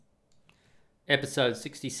Episode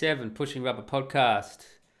 67, Pushing Rubber Podcast.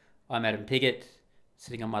 I'm Adam Piggott.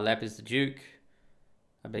 Sitting on my lap is the Duke.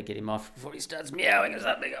 I better get him off before he starts meowing or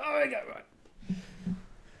something. Oh, we go, right.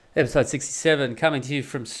 Episode 67, coming to you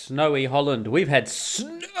from snowy Holland. We've had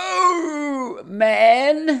snow,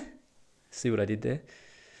 man. See what I did there?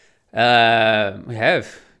 We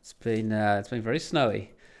have. It's been very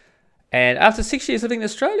snowy. And after 6 years living in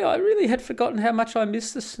Australia, I really had forgotten how much I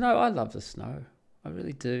miss the snow. I love the snow. I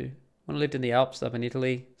really do. When I lived in the Alps up in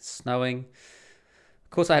Italy, snowing. Of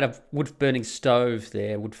course, I had a wood-burning stove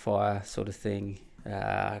there, wood fire sort of thing,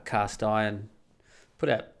 cast iron. Put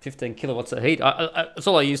out 15 kilowatts of heat. That's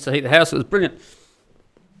all I used to heat the house. It was brilliant.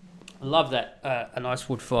 I love that, a nice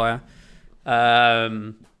wood fire.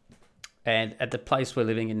 And at the place we're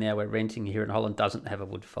living in now, we're renting here in Holland, doesn't have a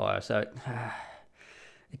wood fire. So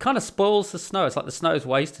it kind of spoils the snow. It's like the snow's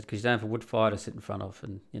wasted because you don't have a wood fire to sit in front of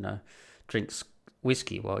and, drink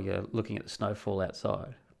whiskey while you're looking at the snowfall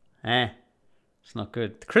outside. It's not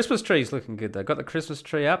good. The Christmas tree's looking good though. Got the Christmas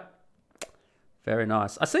tree up. Very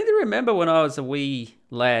nice. I seem to remember when I was a wee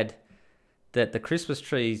lad that the Christmas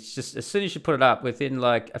tree, just as soon as you put it up, within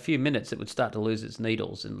like a few minutes, it would start to lose its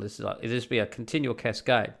needles and it'd just be a continual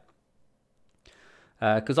cascade.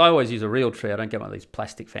 Because I always use a real tree. I don't get one of these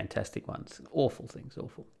plastic fantastic ones. Awful things,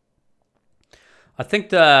 awful. I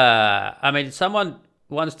think someone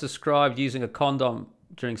once described using a condom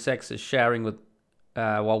during sex as showering with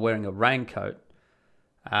while wearing a raincoat.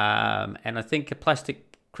 And I think a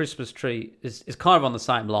plastic Christmas tree is kind of on the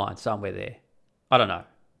same line somewhere there. I don't know.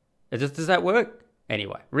 Does that work?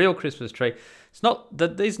 Anyway, real Christmas tree. It's not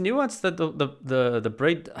these new ones that the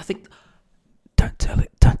breed. I think. Don't tell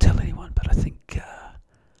anyone. But I think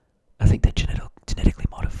they're genetically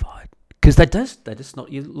modified because they're just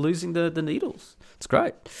not losing the needles. It's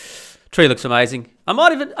great. Tree looks amazing. I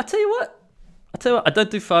tell you what, I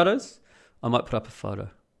don't do photos. I might put up a photo.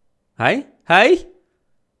 Hey,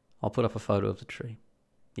 I'll put up a photo of the tree.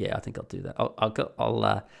 Yeah, I think I'll do that.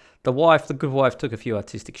 The good wife took a few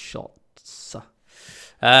artistic shots.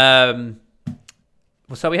 So we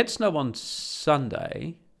had snow on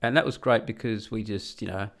Sunday, and that was great because we just,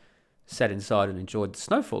 sat inside and enjoyed the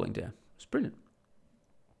snow falling down. It was brilliant.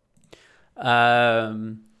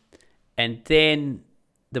 And then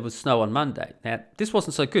there was snow on Monday. Now, this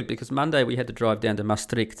wasn't so good because Monday we had to drive down to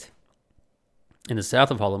Maastricht in the south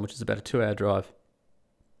of Holland, which is about a 2-hour drive,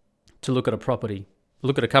 to look at a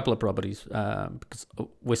couple of properties because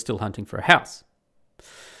we're still hunting for a house.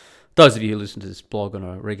 Those of you who listen to this blog on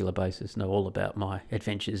a regular basis know all about my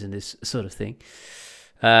adventures in this sort of thing.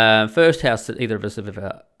 First house that either of us have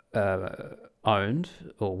ever owned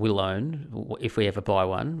or will own, if we ever buy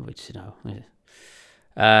one, which,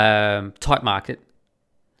 tight market,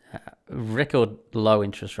 record low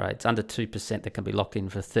interest rates, under 2% that can be locked in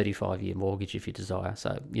for a 35-year mortgage if you desire.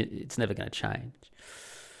 So it's never going to change.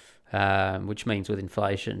 Which means with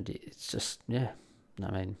inflation, it's just, it's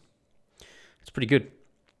pretty good.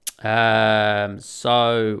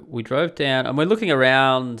 So we drove down and we're looking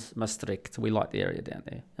around Maastricht. We like the area down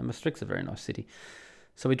there. And Maastricht's a very nice city.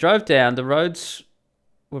 So we drove down. The roads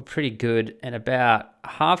were pretty good. And about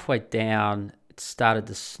halfway down, it started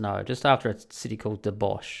to snow, just after a city called De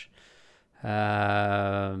Bosch. If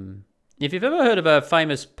you've ever heard of a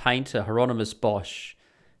famous painter, Hieronymus Bosch,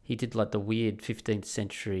 he did like the weird 15th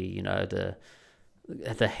century, the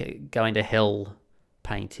going to hell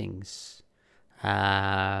paintings.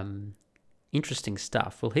 Interesting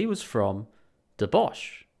stuff. Well, he was from De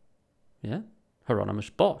Bosch. Yeah? Hieronymus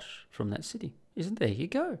Bosch from that city. There you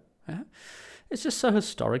go. Yeah? It's just so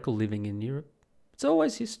historical living in Europe. It's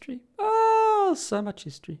always history. Oh, so much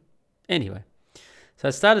history. Anyway, so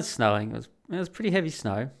it started snowing. It was pretty heavy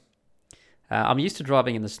snow. I'm used to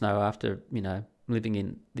driving in the snow after, living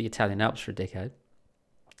in the Italian Alps for a decade.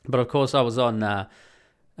 But of course, I was on an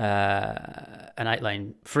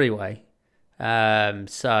 8-lane freeway.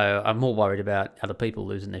 So I'm more worried about other people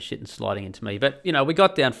losing their shit and sliding into me. But, we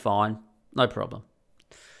got down fine. No problem.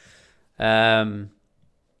 And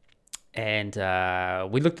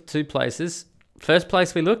we looked at 2 places. First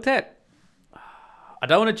place we looked at, I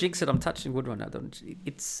don't want to jinx it. I'm touching wood right now.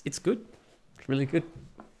 It's good. It's really good.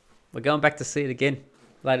 We're going back to see it again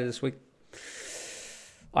later this week.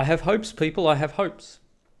 I have hopes, people. I have hopes.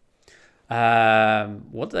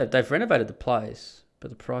 They've renovated the place,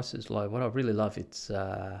 but the price is low. What I really love, it's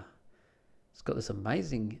got this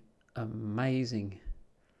amazing.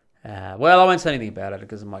 Well, I won't say anything about it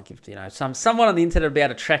because it might give someone on the internet will be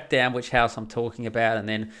able to track down which house I'm talking about, and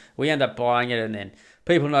then we end up buying it, and then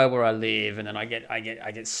people know where I live, and then I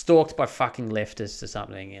get stalked by fucking leftists or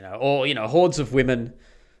something, or hordes of women,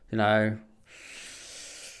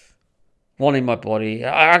 wanting my body.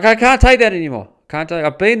 I can't take that anymore.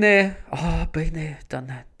 I've been there. I've been there, done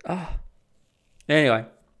that. Anyway,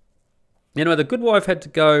 the good wife had to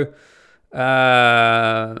go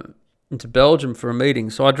into Belgium for a meeting,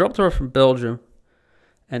 so I dropped her off from Belgium,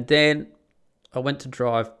 and then I went to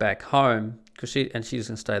drive back home because she was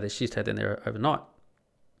going to stay there. She stayed in there overnight.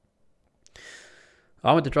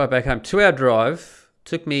 I went to drive back home. 2-hour drive.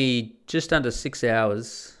 Took me just under 6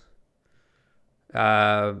 hours.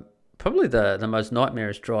 Probably the most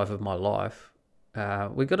nightmarish drive of my life.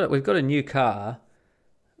 We've got a new car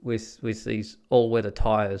with these all-weather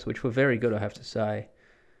tyres, which were very good, I have to say.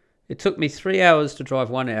 It took me 3 hours to drive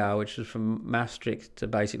 1 hour, which was from Maastricht to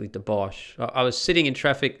basically to Bosch. I was sitting in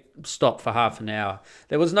traffic stop for half an hour.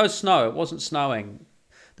 There was no snow. It wasn't snowing.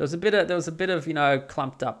 There was a bit of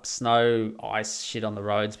clumped up snow, ice shit on the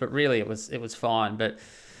roads, but really it was fine. But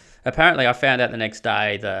apparently I found out the next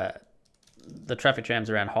day the traffic jams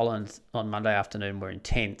around Holland on Monday afternoon were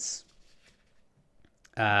intense.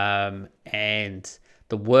 And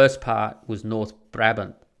the worst part was North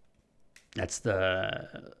Brabant. It's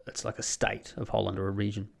like a state of Holland or a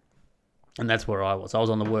region. And that's where I was. I was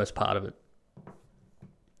on the worst part of it.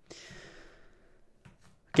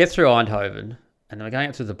 Get through Eindhoven, and then we're going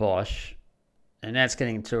up to the Bosch, and now it's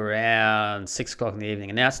getting to around 6 o'clock in the evening,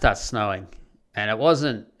 and now it starts snowing. And it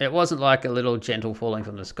wasn't like a little gentle falling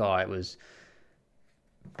from the sky. It was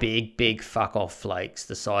big fuck off flakes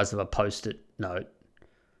the size of a post-it note.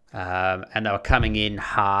 And they were coming in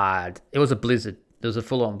hard. It was a blizzard. There was a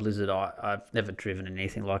full-on blizzard. I've never driven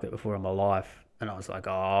anything like it before in my life. And I was like,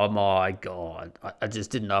 oh my God. I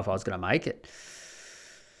just didn't know if I was going to make it.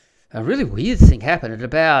 A really weird thing happened at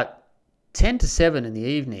about 10 to 7 in the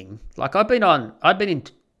evening. Like I'd been in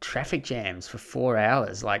traffic jams for 4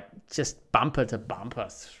 hours, like just bumper to bumper,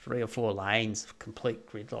 3 or 4 lanes, complete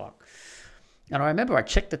gridlock. And I remember I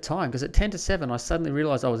checked the time because at 10 to 7, I suddenly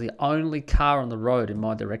realized I was the only car on the road in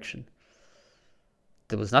my direction.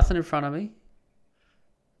 There was nothing in front of me.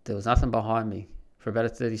 There was nothing behind me for about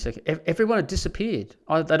 30 seconds. Everyone had disappeared.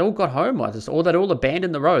 They'd all got home. They'd all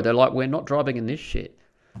abandoned the road. They're like, we're not driving in this shit.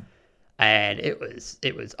 And it was,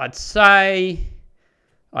 I'd say,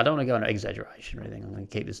 I don't want to go into exaggeration or anything. I'm going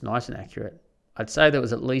to keep this nice and accurate. I'd say there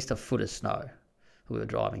was at least a foot of snow we were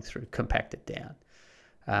driving through, compacted down.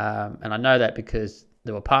 And I know that because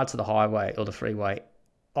there were parts of the highway or the freeway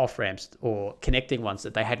off-ramps or connecting ones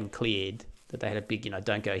that they hadn't cleared, that they had a big,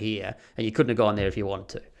 don't go here, and you couldn't have gone there if you wanted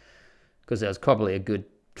to, because there was probably a good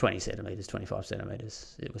 20 centimetres, 25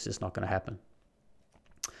 centimetres. It was just not going to happen.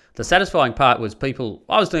 The satisfying part was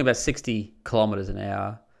I was doing about 60 kilometres an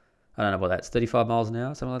hour. I don't know what that's, 35 miles an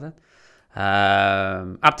hour, something like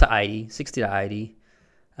that. Up to 80, 60 to 80.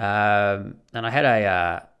 And I had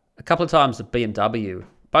a couple of times a BMW.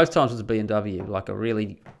 Both times was a BMW, like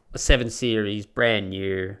a 7 Series, brand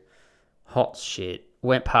new, hot shit.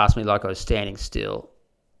 Went past me like I was standing still.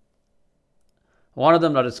 One of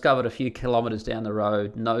them I discovered a few kilometres down the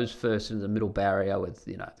road, nose first into the middle barrier with,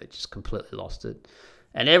 they just completely lost it.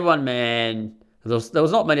 And everyone, man, there was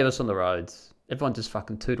not many of us on the roads. Everyone just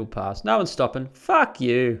fucking tootled past. No one's stopping. Fuck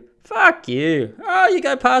you. Fuck you. Oh, you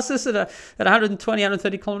go past this at 120,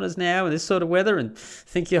 130 kilometres an hour in this sort of weather and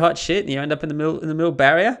think you're hot shit and you end up in the middle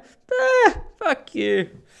barrier. Fuck you.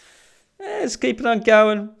 Let's keep it on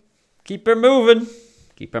going. Keep her moving.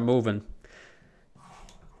 Keep her moving.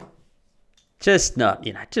 Just not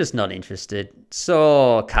interested.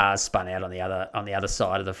 Saw cars spun out on the other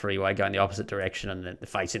side of the freeway going the opposite direction and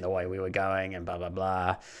facing the way we were going and blah, blah,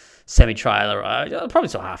 blah. Semi-trailer. I probably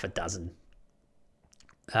saw half a dozen.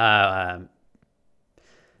 Then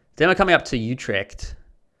we're coming up to Utrecht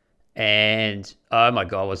and oh my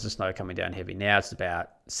God, was the snow coming down heavy. Now it's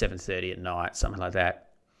about 7:30 at night, something like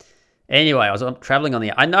that. Anyway, I was traveling on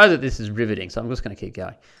I know that this is riveting, so I'm just going to keep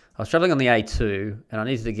going. I was traveling on the A2 and I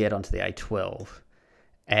needed to get onto the A12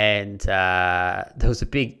 and there was a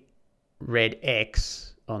big red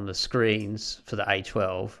X on the screens for the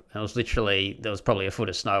A12 and there was probably a foot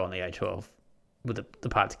of snow on the A12 with the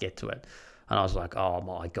part to get to it. And I was like, oh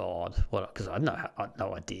my God, what? Because I had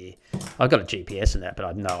no idea. I got a GPS in that, but I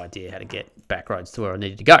had no idea how to get back roads to where I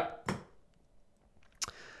needed to go.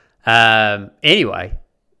 Anyway,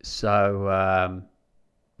 so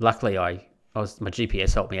luckily my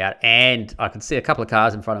GPS helped me out, and I could see a couple of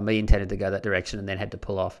cars in front of me intended to go that direction, and then had to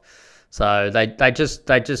pull off. So they just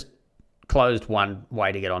closed one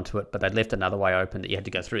way to get onto it, but they'd left another way open that you had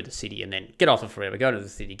to go through the city and then get off the freeway, go to the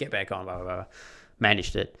city, get back on, blah, blah, blah.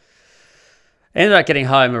 Managed it. Ended up getting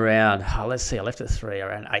home around, I left at 3,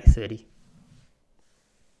 around 8:30.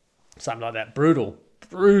 Something like that. Brutal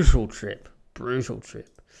trip.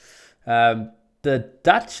 The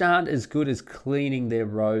Dutch aren't as good as cleaning their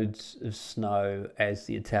roads of snow as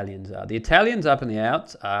the Italians are. The Italians up in the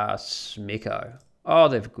Alps are smicko. Oh,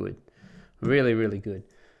 they're good. Really, really good.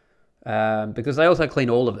 Because they also clean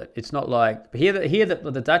all of it. It's not like here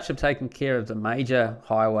the Dutch have taken care of the major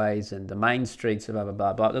highways and the main streets of blah blah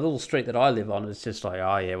blah. But the little street that I live on is just like,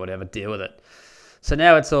 oh yeah, whatever, deal with it. So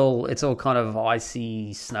now it's all kind of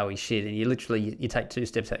icy, snowy shit, and you take 2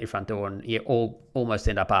 steps out your front door and you almost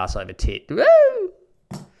end up arse over tit. Woo!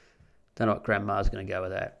 Don't know what grandma's going to go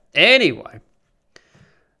with that. Anyway,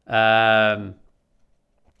 that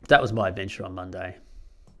was my adventure on Monday.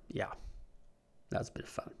 Yeah, that was a bit of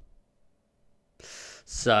fun.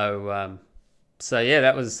 So yeah,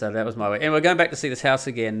 that was my week. And we're going back to see this house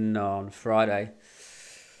again on Friday.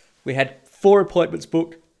 We had 4 appointments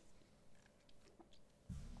booked.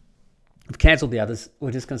 We've cancelled the others.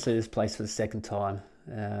 We're just going to see this place for the second time,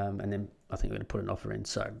 and then I think we're going to put an offer in.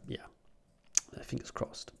 So yeah, fingers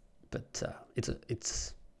crossed. But it's good.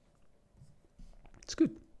 It's the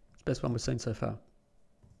best one we've seen so far.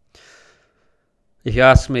 If you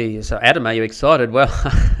ask me, so Adam, are you excited? Well,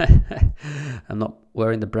 I'm not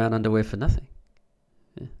wearing the brown underwear for nothing.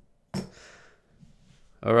 Yeah.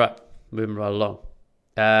 All right, moving right along.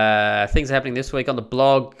 Things are happening this week on the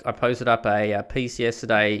blog. I posted up a piece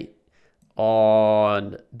yesterday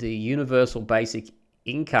on the universal basic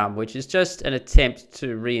income, which is just an attempt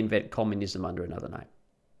to reinvent communism under another name.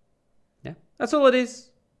 Yeah, that's all it is.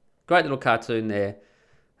 Great little cartoon there.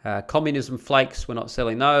 Communism flakes, we're not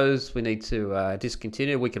selling those. We need to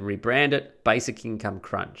discontinue. We can rebrand it. Basic income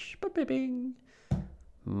crunch. Ba-ba-bing.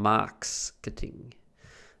 Marketing.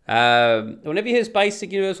 Whenever you hear this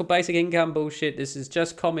universal basic income bullshit, this is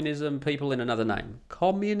just communism, people in another name.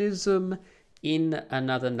 Communism in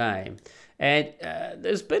another name. And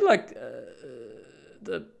there's been like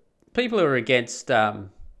the people who are against I've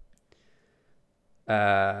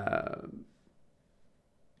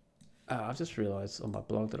just realised on my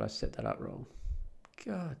blog that I set that up wrong.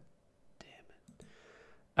 God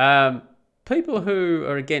damn it. People who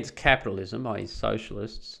are against capitalism, i.e.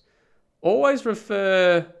 socialists, always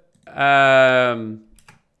refer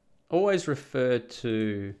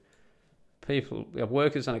to people,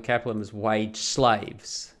 workers under capitalism as wage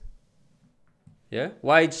slaves. Yeah,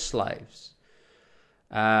 wage slaves.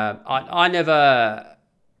 I never.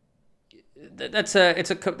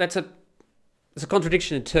 It's a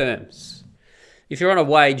contradiction in terms. If you're on a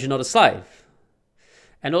wage, you're not a slave.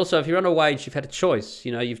 And also, if you're on a wage, you've had a choice.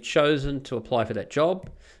 You know, you've chosen to apply for that job.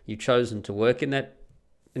 You've chosen to work in that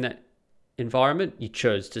environment. You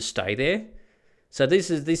chose to stay there. So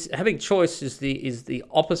this having choice is the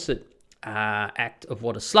opposite act of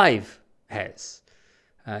what a slave has.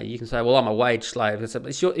 You can say, well, I'm a wage slave.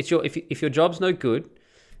 If your job's no good,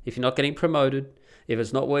 if you're not getting promoted, if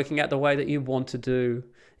it's not working out the way that you want to do,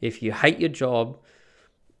 if you hate your job,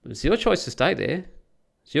 it's your choice to stay there.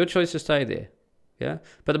 It's your choice to stay there. Yeah.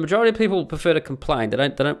 But the majority of people prefer to complain. They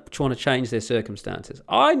don't want to change their circumstances.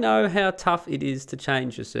 I know how tough it is to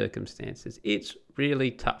change your circumstances. It's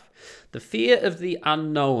really tough. The fear of the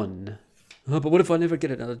unknown. Oh, but what if I never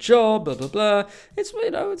get another job? Blah blah blah. It's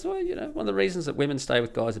one of the reasons that women stay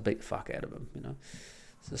with guys that beat the fuck out of them.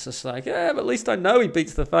 It's just like, but at least I know he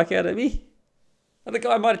beats the fuck out of me. And the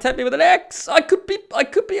guy might attack me with an axe. I could be. I'm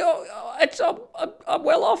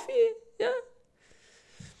well off here. Yeah.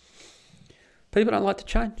 People don't like to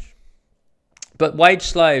change. But wage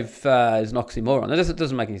slave is an oxymoron. It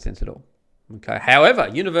doesn't make any sense at all. Okay. However,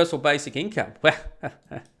 universal basic income.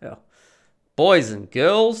 Well, boys and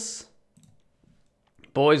girls,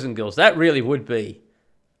 that really would be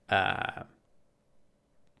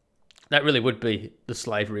the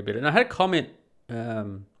slavery bit. And I had a comment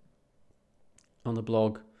on the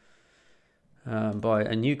blog by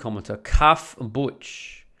a new commenter, Cuff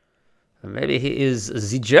Butch. Maybe he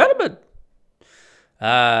is the German.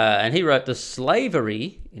 And he wrote, the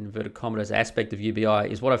slavery, inverted commas, aspect of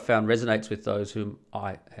UBI is what I've found resonates with those whom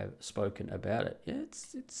I have spoken about it. Yeah,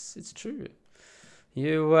 it's true.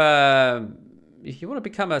 You, if you want to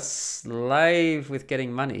become a slave with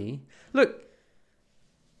getting money, look,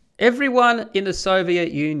 everyone in the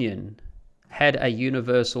Soviet Union had a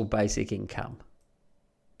universal basic income,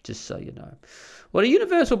 just so you know. What a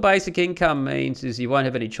universal basic income means is you won't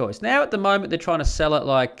have any choice. Now, at the moment, they're trying to sell it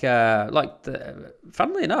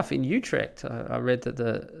funnily enough, in Utrecht, I read that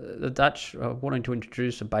the Dutch are wanting to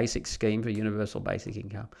introduce a basic scheme for universal basic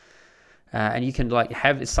income. And you can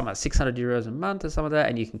have something like €600 a month or some of that,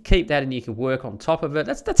 and you can keep that and you can work on top of it.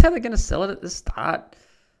 That's how they're going to sell it at the start. I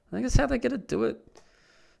think that's how they're going to do it.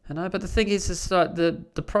 But the thing is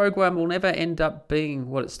the program will never end up being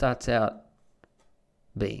what it starts out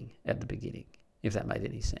being at the beginning. if that made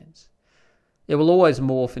any sense. It will always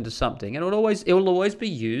morph into something, and it will always be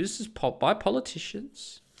used by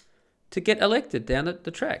politicians to get elected down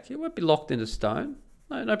the track. It won't be locked into stone.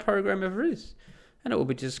 No program ever is. And it will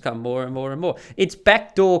just come more and more and more. It's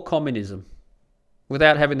backdoor communism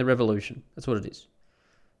without having the revolution. That's what it is.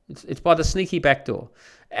 It's by the sneaky backdoor.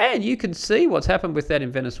 And you can see what's happened with that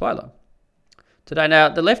in Venezuela today. Now,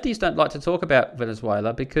 the lefties don't like to talk about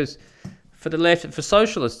Venezuela because for the left, for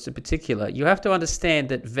socialists in particular, you have to understand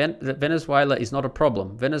that Venezuela is not a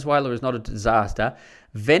problem. Venezuela is not a disaster.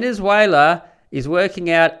 Venezuela is working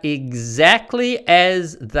out exactly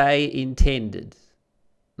as they intended.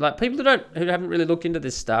 Like people who haven't really looked into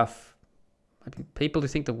this stuff, people who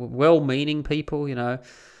think they're well-meaning people,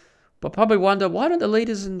 but probably wonder, why don't the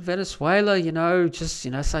leaders in Venezuela, just,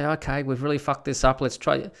 say, okay, we've really fucked this up, let's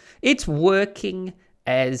try it. It's working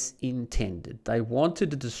as intended. They wanted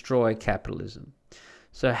to destroy capitalism.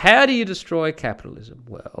 So how do you destroy capitalism?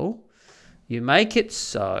 Well, you make it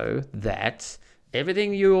so that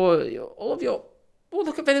everything look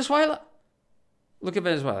at Venezuela. Look at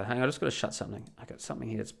Venezuela. Hang on, I just got to shut something. I got something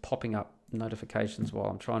here that's popping up notifications while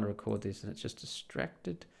I'm trying to record this, and it's just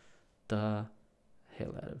distracted the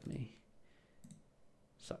hell out of me.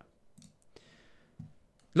 So,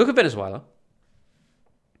 look at Venezuela.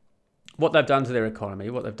 What they've done to their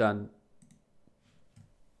economy, what they've done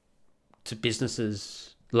to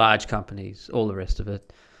businesses, large companies, all the rest of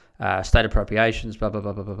it, state appropriations, blah, blah,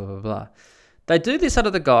 blah, blah, blah, blah, blah. They do this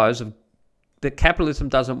under the guise of that capitalism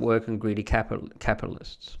doesn't work on greedy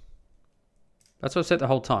capitalists. That's what I've said the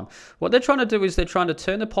whole time. What they're trying to do is they're trying to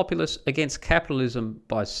turn the populace against capitalism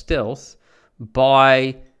by stealth,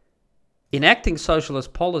 by enacting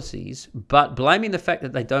socialist policies, but blaming the fact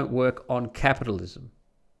that they don't work on capitalism.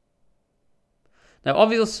 Now,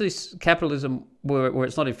 obviously, capitalism, where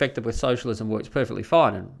it's not infected with socialism, works perfectly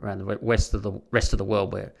fine around the rest of the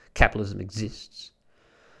world where capitalism exists.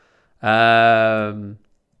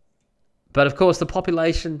 But of course, the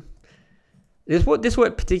population, this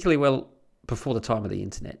worked particularly well before the time of the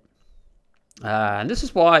internet. And this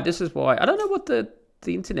is why, I don't know what the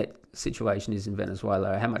internet situation is in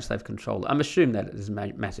Venezuela, or how much they've controlled. I'm assuming that there's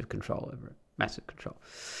massive control over it, massive control.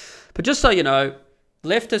 But just so you know,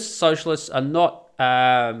 leftist socialists are not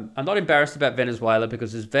embarrassed about Venezuela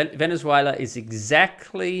because Venezuela is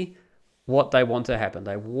exactly what they want to happen.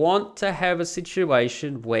 They want to have a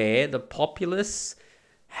situation where the populace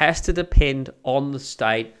has to depend on the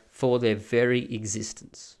state for their very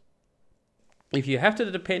existence. If you have to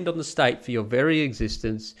depend on the state for your very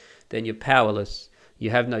existence, then you're powerless. You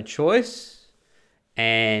have no choice,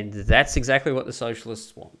 and that's exactly what the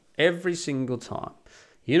socialists want every single time.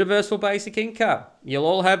 Universal basic income. You'll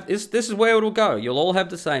all have this is where it'll go. You'll all have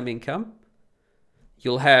the same income.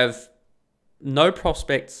 You'll have no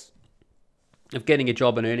prospects of getting a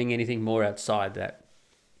job and earning anything more outside that.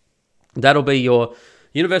 That'll be your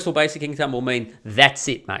universal basic income. Will mean that's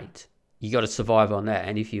it, mate. You got to survive on that.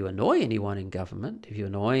 And if you annoy anyone in government, if you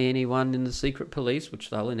annoy anyone in the secret police, which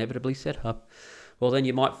they'll inevitably set up, well, then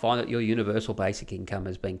you might find that your universal basic income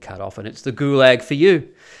has been cut off and it's the gulag for you.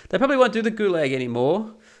 They probably won't do the gulag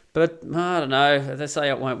anymore, but I don't know. They say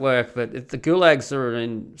it won't work, but the gulags are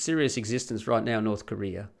in serious existence right now in North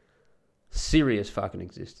Korea. Serious fucking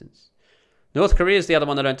existence. North Korea is the other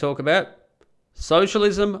one they don't talk about.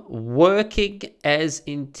 Socialism working as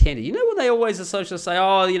intended. You know when they always, the socialists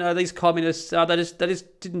say, these communists, they just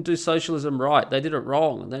didn't do socialism right. They did it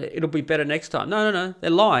wrong. It'll be better next time. No.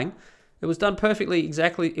 They're lying. It was done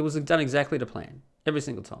it was done exactly to plan. Every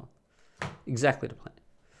single time. Exactly to plan.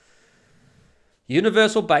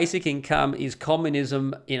 Universal basic income is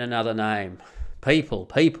communism in another name. People.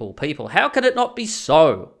 How can it not be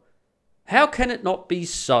so? How can it not be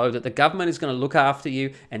so that the government is going to look after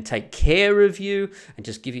you and take care of you and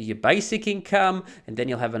just give you your basic income and then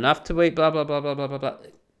you'll have enough to eat, blah, blah, blah, blah, blah, blah, blah.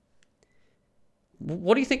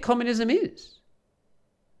 What do you think communism is?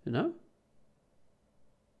 Apart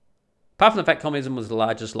from the fact communism was the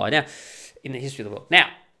largest lie now in the history of the world. Now,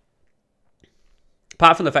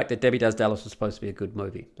 apart from the fact that Debbie Does Dallas was supposed to be a good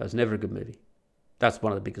movie. That was never a good movie. That's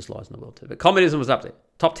one of the biggest lies in the world too. But communism was up there.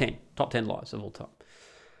 Top 10 lies of all time.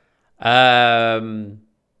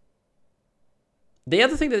 The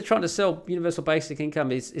other thing that they're trying to sell universal basic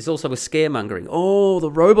income is also with scaremongering. Oh,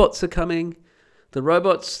 the robots are coming. The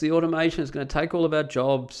automation is going to take all of our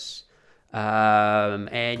jobs.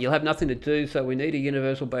 And you'll have nothing to do, so we need a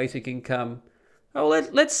universal basic income. Oh,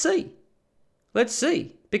 let's see. Let's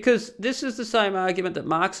see. Because this is the same argument that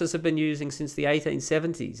Marxists have been using since the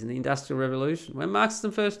 1870s in the Industrial Revolution, when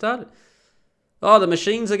Marxism first started. Oh, the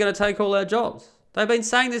machines are going to take all our jobs. They've been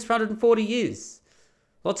saying this for 140 years.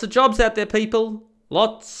 Lots of jobs out there, people.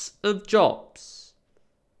 Lots of jobs.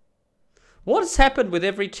 What has happened with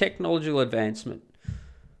every technological advancement?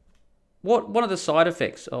 One of the side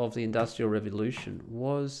effects of the Industrial Revolution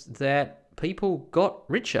was that people got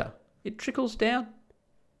richer. It trickles down.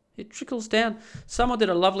 It trickles down. Someone did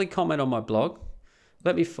a lovely comment on my blog.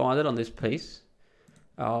 Let me find it on this piece.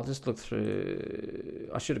 I'll just look through.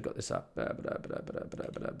 I should have got this up. Oh,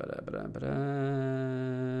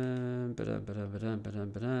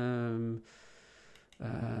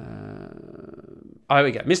 here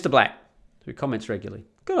we go. Mr. Black, who comments regularly.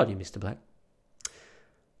 Good on you, Mr. Black.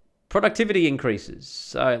 Productivity increases.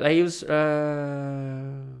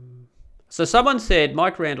 So someone said,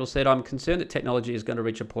 Mike Randall said, I'm concerned that technology is going to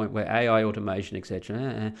reach a point where AI, automation,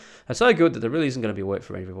 etc. are so good that there really isn't going to be work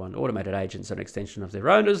for everyone. Automated agents are an extension of their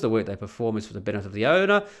owners. The work they perform is for the benefit of the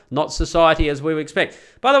owner, not society as we would expect.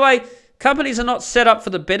 By the way, companies are not set up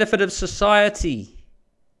for the benefit of society.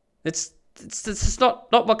 It's not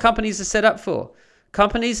what companies are set up for.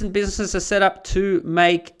 Companies and businesses are set up to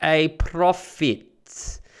make a profit.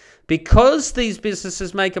 Because these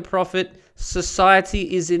businesses make a profit,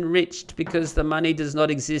 society is enriched because the money does not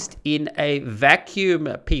exist in a vacuum,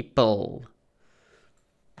 people.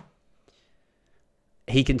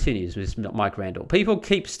 He continues with Mike Randall. People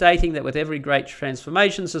keep stating that with every great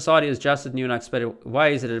transformation, society is adjusted new and unexpected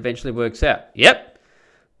ways that it eventually works out. Yep.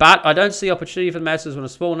 But I don't see opportunity for the masses when a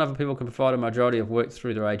small number of people can provide a majority of work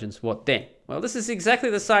through their agents. What then? Well, this is exactly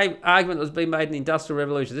the same argument that was being made in the Industrial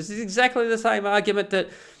Revolution. This is exactly the same argument that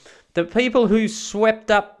the people who swept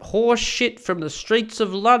up horse shit from the streets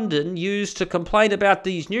of London used to complain about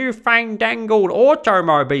these new fandangled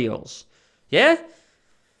automobiles. Yeah?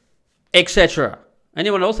 Etc.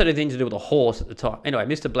 Anyone else had anything to do with a horse at the time? Anyway,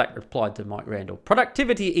 Mr. Black replied to Mike Randall.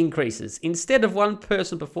 Productivity increases. Instead of one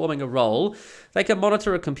person performing a role, they can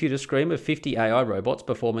monitor a computer screen of 50 AI robots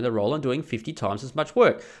performing the role and doing 50 times as much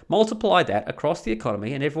work. Multiply that across the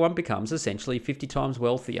economy and everyone becomes essentially 50 times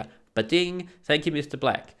wealthier. Ba-ding. Thank you, Mr.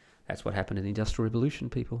 Black. That's what happened in the Industrial Revolution,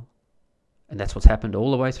 people. And that's what's happened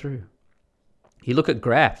all the way through. You look at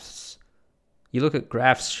graphs. You look at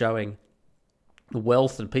graphs showing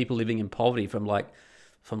wealth and people living in poverty from like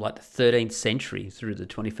the 13th century through the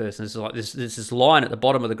 21st. And it's like this line at the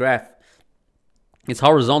bottom of the graph. It's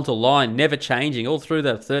horizontal line, never changing, all through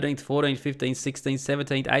the 13th, 14th, 15th, 16th,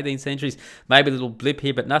 17th, 18th centuries. Maybe a little blip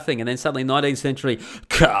here, but nothing. And then suddenly 19th century,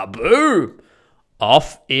 kaboom!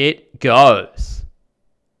 Off it goes.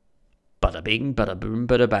 Bada bing, bada boom,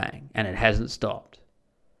 bada bang, and it hasn't stopped.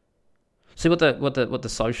 See what the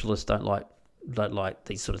socialists don't like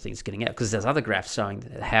these sort of things getting out, because there's other graphs showing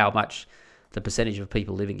how much the percentage of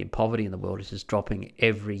people living in poverty in the world is just dropping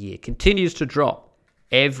every year, continues to drop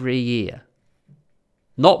every year,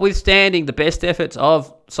 notwithstanding the best efforts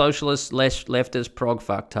of socialists, leftist, prog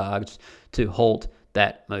fucktards to halt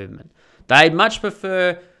that movement. They'd much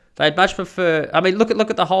prefer. I mean, look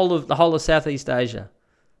at the whole of Southeast Asia,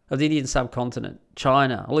 of the Indian subcontinent,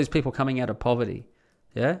 China, all these people coming out of poverty.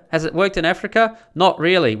 Yeah? Has it worked in Africa? Not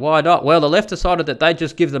really. Why not? Well, the left decided that they'd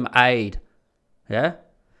just give them aid. Yeah?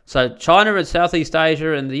 So China and Southeast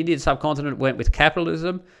Asia and the Indian subcontinent went with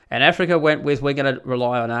capitalism, and Africa went with, we're going to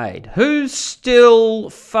rely on aid. Who's still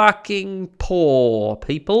fucking poor,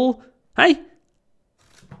 people? Hey?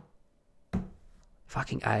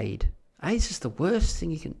 Fucking aid. Aid's just the worst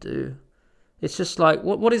thing you can do. It's just like,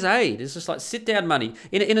 what is aid? It's just like sit-down money.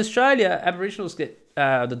 In Australia, Aboriginals get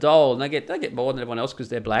the dole, and they get more than everyone else because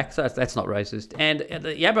they're black, so that's not racist. And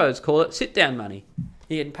the Yabos call it sit-down money.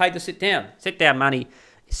 You're getting paid to sit down. Sit-down money.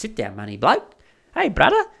 Sit-down money, bloke. Hey,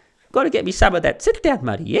 brother, got to get me some of that sit-down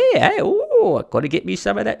money. Yeah, hey, oh, got to get me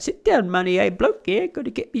some of that sit-down money, hey, bloke. Yeah, got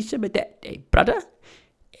to get me some of that, hey, brother.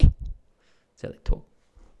 That's how they talk.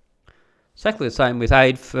 Exactly the same with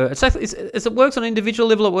aid for. It works on an individual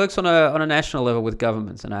level. It works on a national level with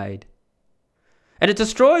governments and aid, and it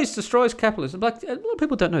destroys capitalism. Like, a lot of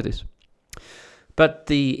people don't know this, but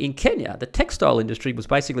in Kenya, the textile industry was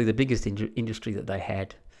basically the biggest industry that they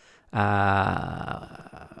had,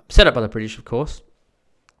 set up by the British, of course.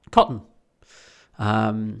 Cotton,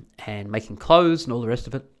 and making clothes and all the rest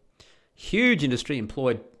of it. Huge industry,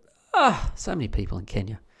 employed so many people in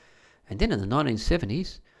Kenya, and then in the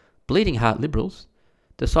 1970s. Bleeding heart liberals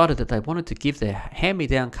decided that they wanted to give their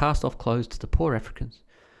hand-me-down cast-off clothes to the poor Africans.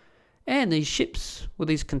 And these ships with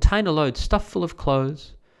these container loads stuffed full of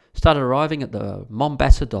clothes started arriving at the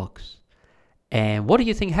Mombasa docks. And what do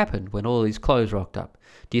you think happened when all these clothes rocked up?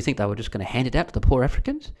 Do you think they were just going to hand it out to the poor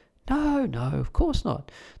Africans? No, of course not.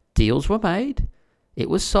 Deals were made, it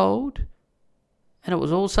was sold, and it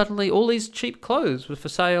was all these cheap clothes were for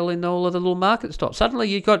sale in all of the little market stops. Suddenly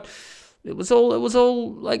you got It was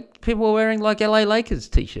all like people were wearing like LA Lakers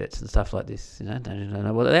t-shirts and stuff like this. Don't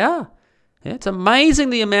know what they are. Yeah, it's amazing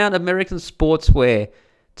the amount of American sportswear.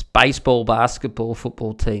 It's baseball, basketball,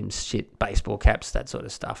 football teams, baseball caps, that sort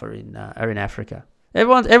of stuff are in Africa.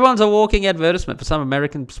 Everyone's a walking advertisement for some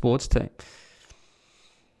American sports team.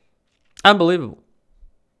 Unbelievable.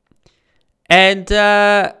 And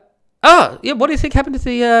what do you think happened to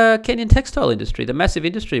the Kenyan textile industry, the massive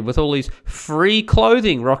industry with all these free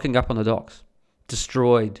clothing rocking up on the docks?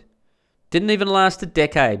 Destroyed. Didn't even last a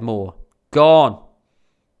decade more. Gone.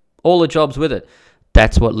 All the jobs with it.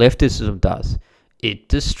 That's what leftism does. It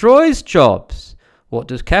destroys jobs. What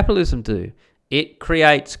does capitalism do? It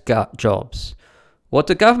creates jobs. What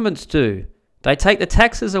do governments do? They take the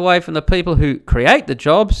taxes away from the people who create the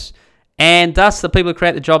jobs, and thus the people who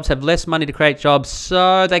create the jobs have less money to create jobs,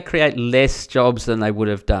 so they create less jobs than they would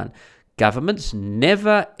have done. Governments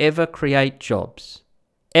never, ever create jobs.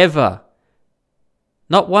 Ever.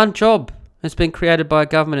 Not one job has been created by a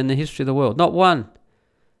government in the history of the world. Not one.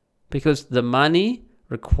 Because the money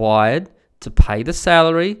required to pay the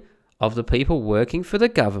salary of the people working for the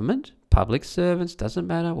government, public servants, doesn't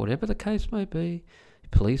matter, whatever the case may be,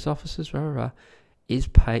 police officers, is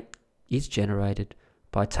generated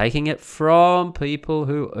by taking it from people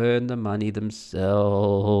who earn the money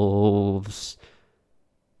themselves.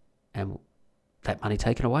 And that money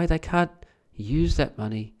taken away, they can't use that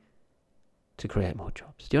money to create more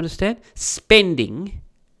jobs. Do you understand? Spending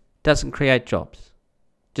doesn't create jobs.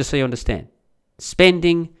 Just so you understand.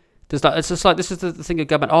 Spending does not. It's just like, this is the thing of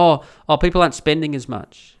government. Oh, people aren't spending as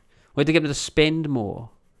much. We have to get them to spend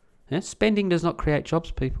more. Yeah? Spending does not create jobs,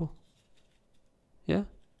 people. Yeah?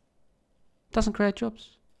 Doesn't create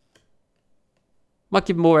jobs. Might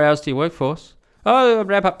give more hours to your workforce. Oh,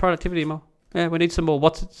 ramp up productivity more. Yeah, we need some more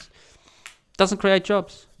what's-its. Doesn't create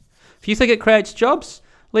jobs. If you think it creates jobs,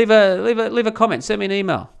 leave a comment. Send me an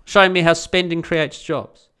email showing me how spending creates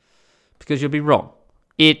jobs. Because you'll be wrong.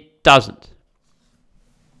 It doesn't.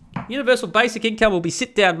 Universal basic income will be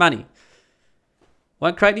sit-down money.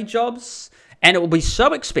 Won't create any jobs, and it will be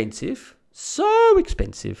so expensive,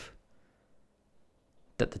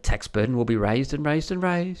 that the tax burden will be raised and raised and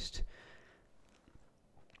raised.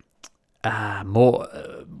 More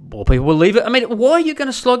people will leave it. I mean, why are you going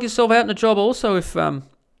to slog yourself out in a job also if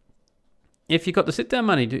you got the sit-down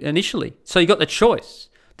money initially? So you got the choice,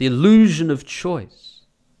 the illusion of choice.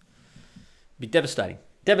 It'd be devastating.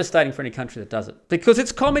 Devastating for any country that does it. Because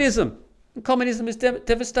it's communism. And communism is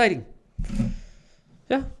devastating.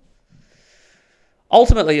 Yeah.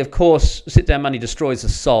 Ultimately, of course, sit-down money destroys the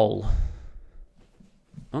soul.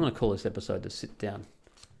 I'm going to call this episode the sit-down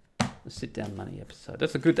money episode.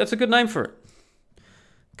 That's a good name for it.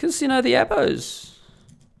 Because, the Abos.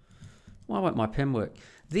 Why won't my pen work?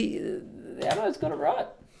 The Abos got it right.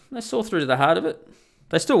 They saw through to the heart of it.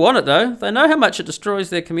 They still want it, though. They know how much it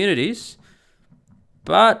destroys their communities.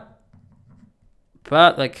 But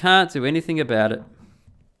they can't do anything about it.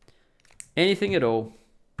 Anything at all.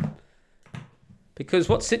 Because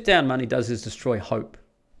what sit-down money does is destroy hope.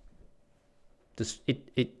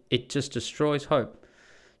 It just destroys hope.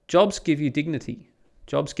 Jobs give you dignity.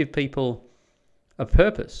 Jobs give people a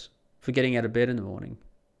purpose for getting out of bed in the morning.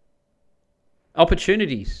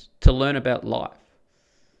 Opportunities to learn about life.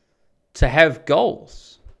 To have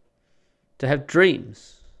goals. To have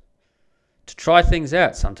dreams. To try things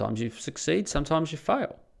out. Sometimes you succeed, sometimes you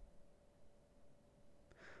fail.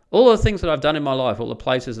 All the things that I've done in my life, all the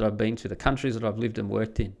places that I've been to, the countries that I've lived and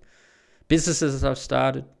worked in, businesses that I've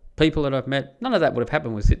started, people that I've met, none of that would have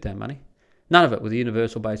happened with sit-down money. None of it with a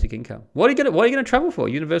universal basic income. What are you going to travel for?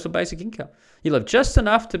 Universal basic income. You'll have just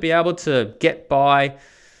enough to be able to get by,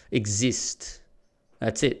 exist.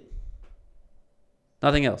 That's it.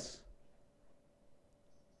 Nothing else.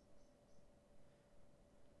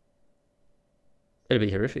 It'd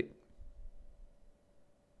be horrific.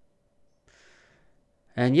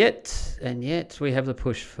 And yet we have the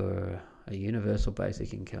push for a universal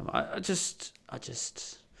basic income. It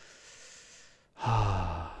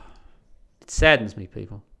saddens me,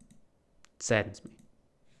 people. It saddens me.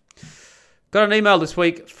 Got an email this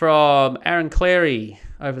week from Aaron Clary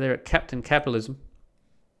over there at Captain Capitalism.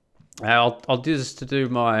 I'll do this to do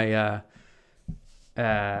my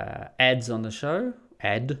ads on the show.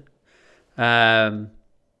 Aaron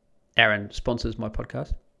sponsors my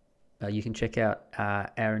podcast. You can check out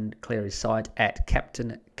Aaron Clary's site at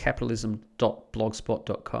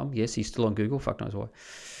captaincapitalism.blogspot.com. Yes, he's still on Google. Fuck knows why.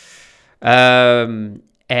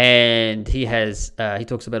 And he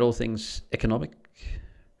talks about all things economic.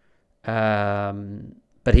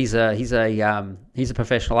 But he's a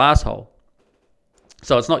professional asshole.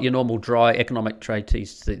 So it's not your normal dry economic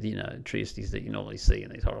treatises that you normally see in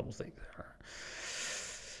these horrible things.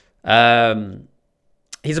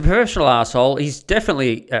 He's a professional arsehole. He's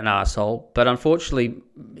definitely an arsehole, but unfortunately,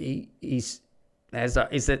 he's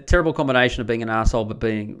a terrible combination of being an arsehole but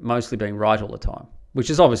mostly being right all the time, which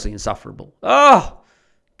is obviously insufferable. Oh,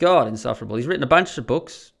 God, insufferable. He's written a bunch of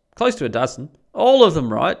books, close to a dozen, all of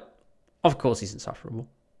them right. Of course he's insufferable.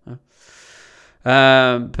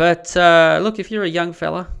 But look, if you're a young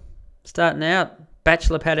fella starting out,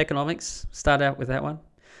 bachelor pad economics, start out with that one.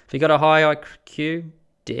 If you got a high IQ,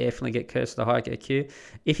 definitely get cursed with a high IQ.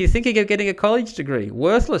 If you're thinking of getting a college degree,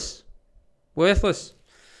 worthless.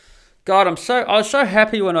 God, I was so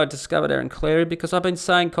happy when I discovered Aaron Clarey, because I've been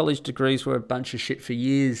saying college degrees were a bunch of shit for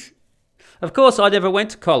years. Of course, I never went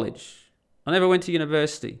to college. I never went to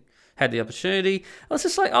university. Had the opportunity. I was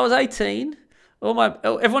just like, I was 18.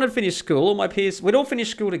 Everyone had finished school. All my peers, we'd all finished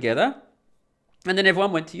school together, and then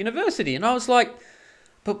everyone went to university. And I was like,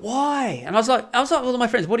 but why? And I was like, with all my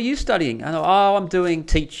friends, what are you studying? And I'm doing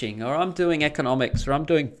teaching, or I'm doing economics, or I'm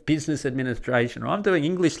doing business administration, or I'm doing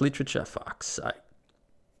English literature. Fuck's sake.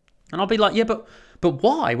 And I'll be like, yeah, but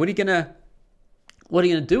why? What are you gonna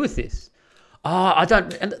do with this? I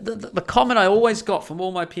don't. And the comment I always got from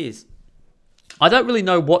all my peers, I don't really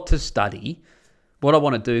know what to study, what I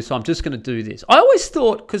want to do, so I'm just going to do this. I always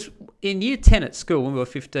thought, because in year 10 at school, when we were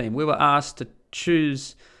 15, we were asked to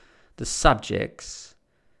choose the subjects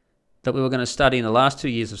that we were going to study in the last 2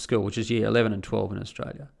 years of school, which is year 11 and 12 in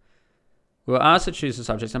Australia. We were asked to choose the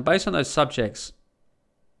subjects, and based on those subjects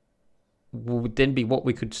would then be what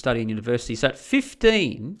we could study in university. So at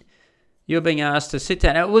 15, you were being asked to sit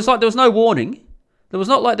down. It was like there was no warning. There was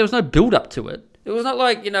no build-up to it. It was not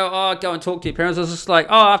like, go and talk to your parents. It was just like,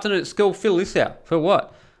 afternoon at school, fill this out. For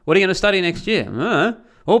what? What are you going to study next year?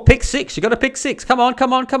 Pick 6. You got to pick 6. Come on. I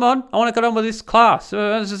want to get on with this class.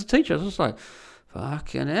 As a teacher, I was just like,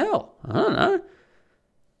 fucking hell. I don't know.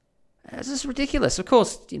 It's just ridiculous. Of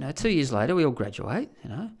course, 2 years later, we all graduate,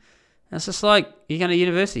 And it's just like, you're going to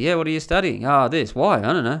university. Yeah, what are you studying? This. Why?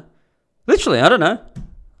 I don't know. Literally, I don't know.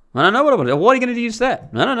 I don't know what I want to do. Why are you going to use that?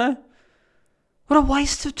 I don't know. What a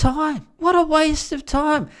waste of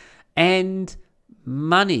time. And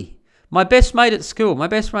money. My best mate at school,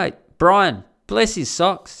 Brian, bless his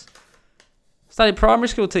socks, studied primary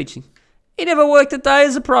school teaching. He never worked a day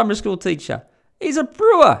as a primary school teacher. He's a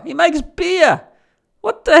brewer. He makes beer.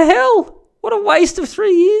 What the hell? What a waste of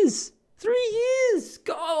 3 years. 3 years.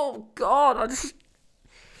 Oh, God. I just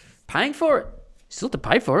paying for it. Still have to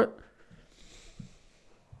pay for it.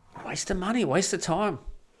 Waste of money. Waste of time.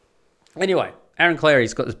 Anyway, Aaron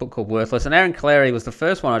Clarey's got this book called Worthless, and Aaron Clarey was the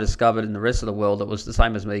first one I discovered in the rest of the world that was the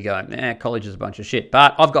same as me going, college is a bunch of shit.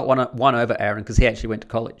 But I've got one over Aaron because he actually went to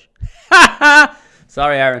college.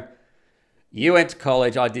 Sorry, Aaron. You went to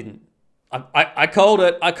college. I didn't. I called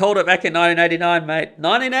it. I called it back in 1989, mate.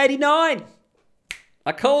 1989.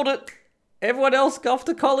 I called it. Everyone else got off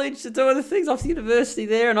to college to do other things, off to university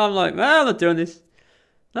there, and I'm like, I'm not doing this.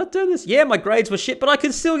 Yeah, my grades were shit, but I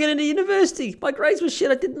could still get into university. My grades were shit.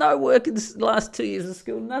 I did no work in the last 2 years of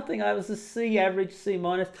school. Nothing. I was a C average, C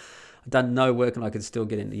minus. I'd done no work and I could still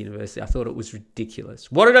get into university. I thought it was ridiculous.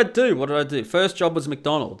 What did I do? First job was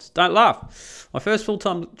McDonald's. Don't laugh. My first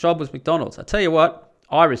full-time job was McDonald's. I tell you what,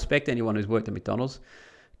 I respect anyone who's worked at McDonald's,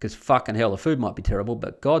 because fucking hell, the food might be terrible,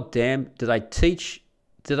 but goddamn, do they teach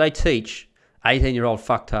 18-year-old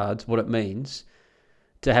fucktards what it means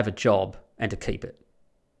to have a job and to keep it.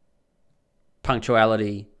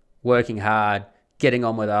 Punctuality, working hard, getting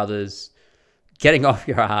on with others, getting off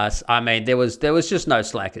your ass. I mean, there was just no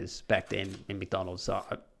slackers back then in McDonald's. So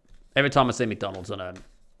every time I see McDonald's on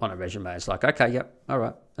a resume, it's like, okay, yep, all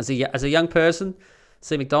right. As a young person,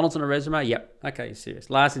 see McDonald's on a resume, yep, okay, you're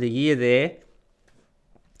serious. Lasted a year there.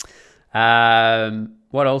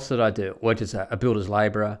 What else did I do? Worked as a builder's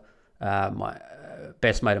labourer. My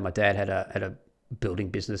best mate of my dad had a building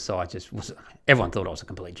business, so everyone thought I was a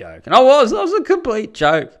complete joke, and I was a complete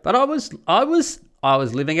joke. But I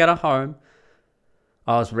was living at a home.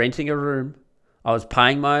 I was renting a room. I was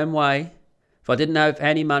paying my own way. If I didn't have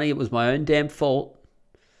any money, it was my own damn fault.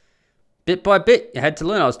 Bit by bit, you had to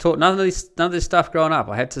learn. I was taught none of this stuff growing up.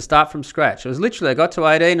 I had to start from scratch. It was literally, I got to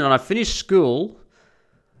 18 and I finished school.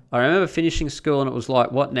 I remember finishing school and it was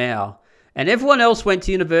like, what now? And everyone else went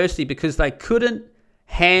to university because they couldn't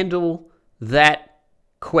handle that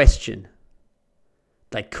question.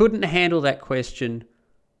 They couldn't handle that question,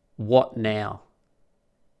 what now?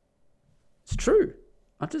 It's true.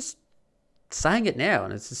 I'm just saying it now,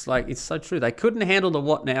 and it's just like, it's so true. They couldn't handle the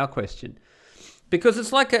what now question. Because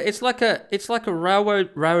it's like a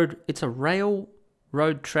railroad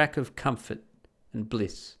track of comfort. and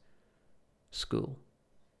bliss. School.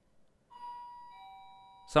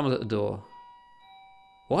 Someone's at the door.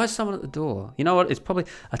 Why is someone at the door? You know what? It's probably...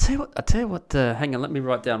 I tell you what. Hang on, let me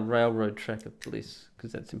write down railroad track of bliss,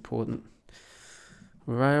 because that's important.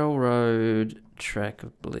 Railroad track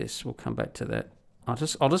of bliss. We'll come back to that. I'll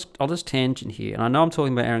just tangent here, and I know I'm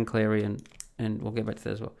talking about Aaron Clarey, and we'll get back to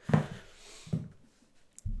that as well.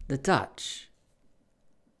 The Dutch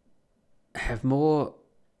have more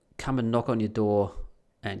come and knock on your door,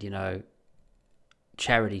 and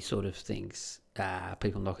charity sort of things.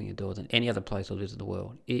 People knocking your door than any other place I've visited in the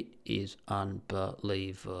world. It is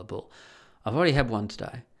unbelievable. I've already had one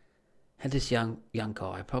today. Had this young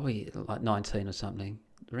guy, probably like 19 or something,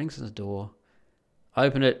 rings on the door,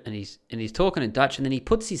 open it, and he's talking in Dutch, and then he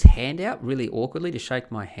puts his hand out really awkwardly to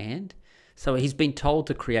shake my hand. So he's been told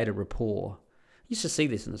to create a rapport. I used to see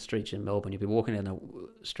this in the streets in Melbourne. You'd be walking down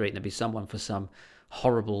the street, and there'd be someone for some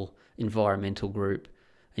horrible environmental group.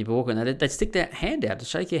 And you'd be walking, and they'd stick their hand out to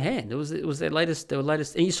shake your hand. It was their latest,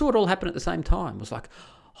 and you saw it all happen at the same time. It was like,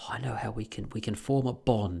 I know how we can form a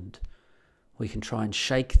bond. We can try and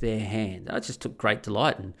shake their hand. I just took great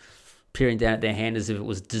delight in peering down at their hand as if it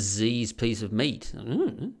was a diseased piece of meat.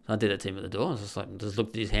 I did it to him at the door. I was just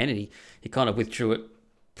looked at his hand, and he kind of withdrew it,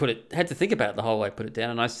 had to think about it the whole way, put it down,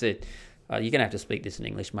 and I said, you're going to have to speak this in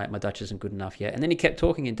English, mate. My Dutch isn't good enough yet. And then he kept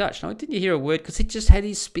talking in Dutch. Now, didn't you hear a word? Because he just had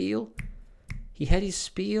his spiel. He had his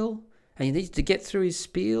spiel, and he needed to get through his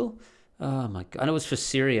spiel. Oh, my God. And it was for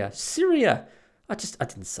Syria. Syria! I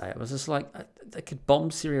didn't say it. I was just like, they could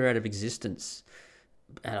bomb Syria out of existence,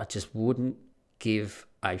 and I just wouldn't give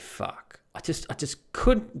a fuck. I just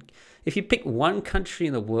couldn't. If you pick one country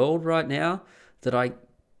in the world right now that I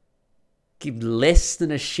give less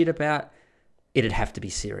than a shit about, it'd have to be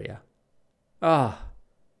Syria. I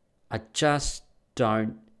just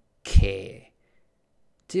don't care.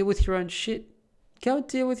 Deal with your own shit. Go and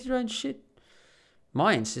deal with your own shit.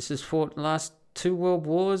 My ancestors fought the last 2 world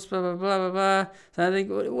wars, blah, blah, blah, blah, blah. So I think,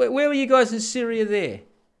 where were you guys in Syria there?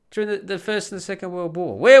 During the First and the Second World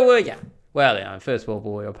War? Where were you? Well, in First World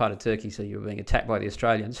War, you were part of Turkey, so you were being attacked by the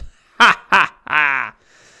Australians. Ha, ha, ha!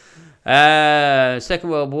 Second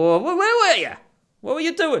World War, where were you? What were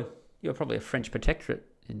you doing? You were probably a French protectorate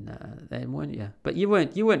then, weren't you? But you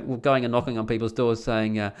weren't going and knocking on people's doors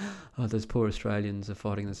saying, those poor Australians are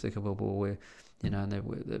fighting the Second World War, where, and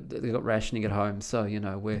they got rationing at home, so,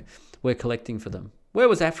 we're collecting for them. Where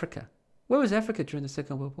was Africa? Where was Africa during the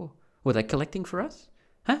Second World War? Were they collecting for us?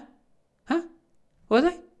 Huh? Were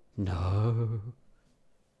they? No.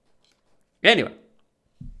 Anyway.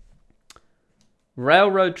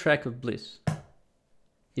 Railroad track of bliss.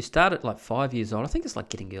 You start at like 5 years old. I think it's like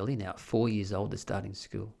getting early now. At 4 years old, they're starting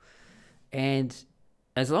school. And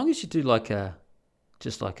as long as you do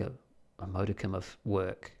just like a modicum of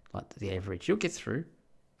work, like the average, you'll get through.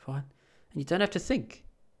 Fine. And you don't have to think.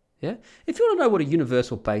 Yeah? If you want to know what a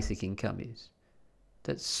universal basic income is,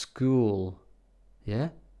 that's school. Yeah?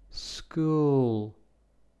 School.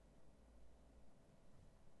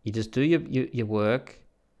 You just do your work,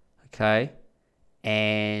 okay?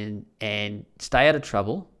 And stay out of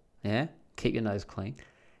trouble, yeah. Keep your nose clean,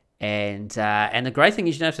 and the great thing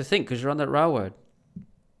is you don't have to think because you're on that railroad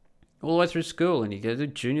all the way through school, and you go to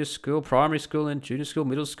junior school, primary school, and junior school,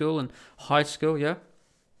 middle school, and high school, yeah.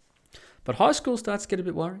 But high school starts to get a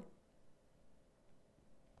bit worrying.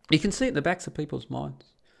 You can see it in the backs of people's minds,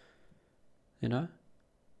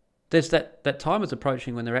 There's that time is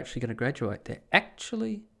approaching when they're actually going to graduate. They're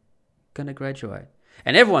actually going to graduate,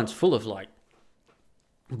 and everyone's full of like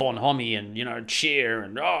bonhomie and, cheer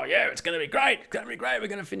and, oh, yeah, it's going to be great. It's going to be great. We're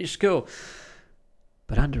going to finish school.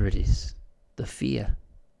 But under it is the fear.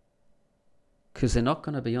 Because they're not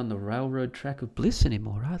going to be on the railroad track of bliss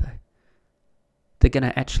anymore, are they? They're going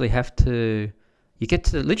to actually have to... You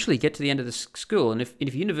literally get to the end of the school, and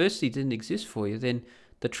if university didn't exist for you, then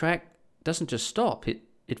the track doesn't just stop.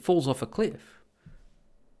 It falls off a cliff.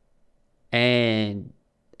 And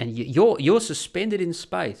you're suspended in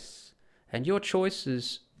space. And your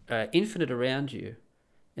choices are infinite around you,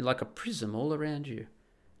 in like a prism all around you.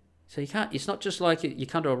 So it's not just like you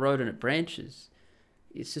come to a road and it branches.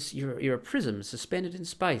 It's just you're a prism suspended in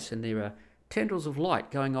space, and there are tendrils of light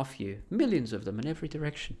going off you, millions of them in every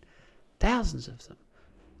direction, thousands of them.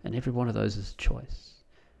 And every one of those is a choice.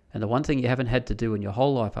 And the one thing you haven't had to do in your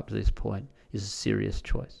whole life up to this point is a serious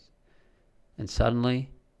choice. And suddenly,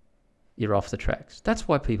 you're off the tracks. That's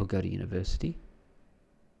why people go to university.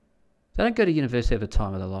 They don't go to university at the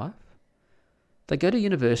time of their life. They go to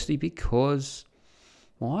university because...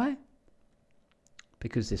 Why?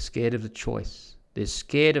 Because they're scared of the choice. They're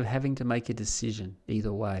scared of having to make a decision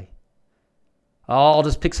either way. Oh, I'll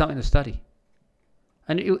just pick something to study.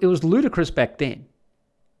 And it was ludicrous back then,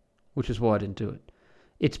 which is why I didn't do it.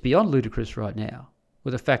 It's beyond ludicrous right now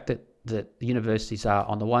with the fact that the universities are,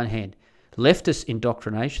 on the one hand, leftist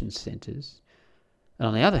indoctrination centres, and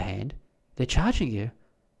on the other hand, they're charging you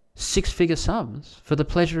six-figure sums for the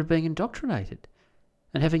pleasure of being indoctrinated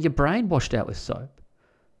and having your brain washed out with soap.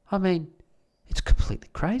 I mean, it's completely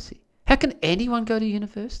crazy. How can anyone go to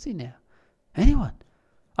university now? Anyone?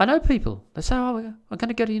 I know people. They say, "Oh, I'm going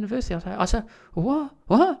to go to university." I say, "What?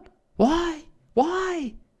 What? Why?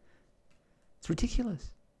 Why?" It's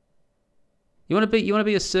ridiculous. You want to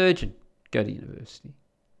be a surgeon? Go to university.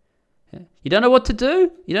 Yeah. You don't know what to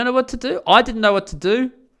do? You don't know what to do? I didn't know what to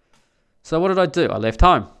do. So what did I do? I left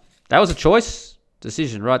home. That was a choice.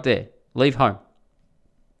 Decision right there. Leave home.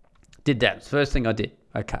 Did that. It's the first thing I did.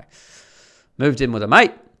 Okay. Moved in with a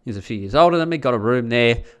mate. He was a few years older than me. Got a room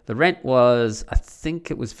there. The rent was, I think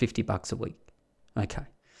it was $50 a week. Okay.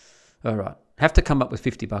 All right. Have to come up with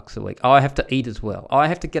 $50 a week. Oh, I have to eat as well. Oh, I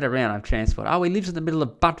have to get around. I have transport. Oh, he lives in the middle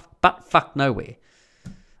of butt fuck nowhere.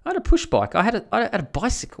 I had a push bike. I had a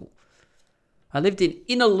bicycle. I lived in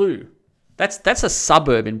Innaloo. That's a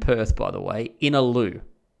suburb in Perth, by the way. Innaloo.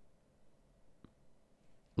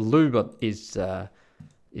 Loo is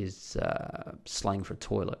slang for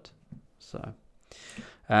toilet. So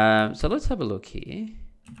let's have a look here.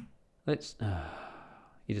 You're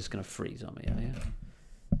just going to freeze on me, are you?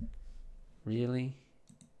 Really?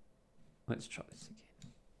 Let's try this again.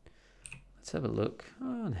 Let's have a look. Oh,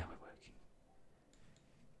 now we're working.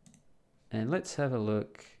 And let's have a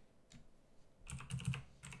look.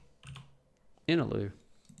 Innaloo.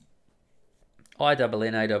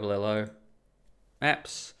 INNALLO.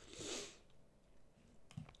 Maps.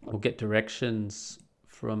 We'll get directions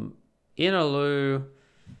from Innaloo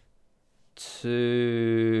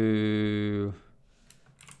to...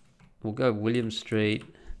 We'll go William Street.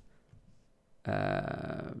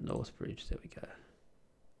 Northbridge, there we go.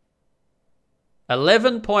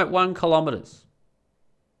 11.1 kilometres.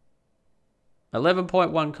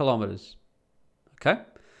 11.1 kilometres. Okay?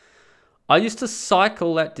 I used to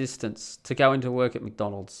cycle that distance to go into work at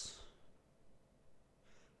McDonald's.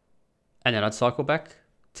 And then I'd cycle back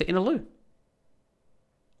to Innaloo.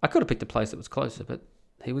 I could have picked a place that was closer, but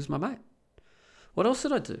he was my mate. What else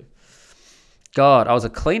did I do? God, I was a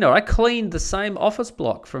cleaner. I cleaned the same office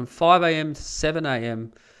block from 5 a.m. to 7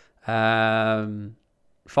 a.m.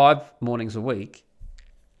 5 mornings a week.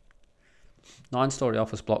 9-story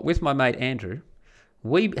office block with my mate Andrew.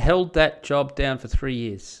 We held that job down for 3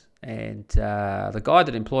 years. And the guy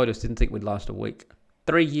that employed us didn't think we'd last a week.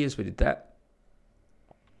 3 years we did that.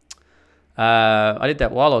 I did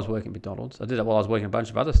that while I was working at McDonald's. I did that while I was working a bunch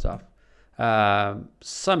of other stuff.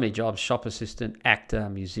 So many jobs: shop assistant, actor,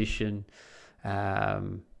 musician,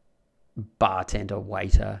 bartender,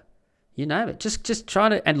 waiter, you name it. Just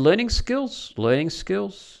trying to, and learning skills, learning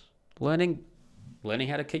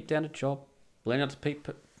how to keep down a job, learning how to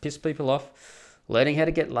piss people off, learning how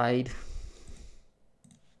to get laid.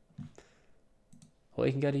 Or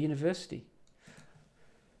you can go to university.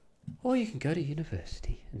 Or you can go to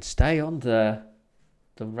university and stay on the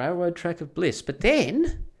railroad track of bliss. But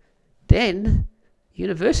then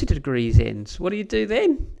university degrees ends. What do you do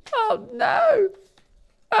then? Oh no!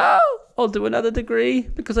 Oh, I'll do another degree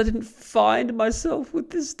because I didn't find myself with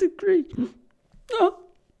this degree. Oh.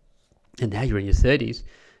 And now you're in your 30s.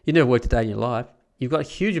 You never worked a day in your life. You've got a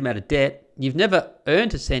huge amount of debt. You've never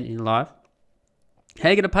earned a cent in your life. How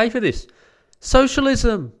are you going to pay for this?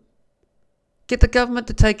 Socialism. Get the government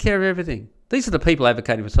to take care of everything. These are the people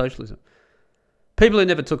advocating for socialism. People who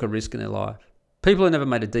never took a risk in their life. People who never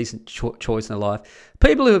made a decent choice in their life.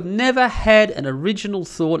 People who have never had an original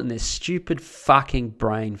thought in their stupid fucking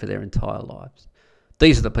brain for their entire lives.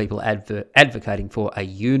 These are the people advocating for a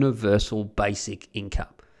universal basic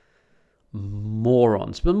income.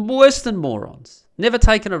 Morons, but worse than morons. Never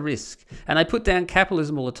taken a risk. And they put down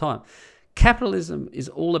capitalism all the time. Capitalism is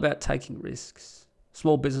all about taking risks.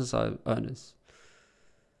 Small business owners.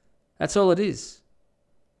 That's all it is.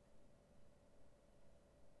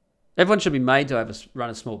 Everyone should be made to run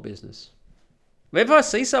a small business. If I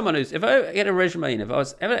see someone if I get a resume in, if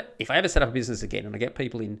I ever set up a business again and I get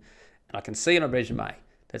people in and I can see on a resume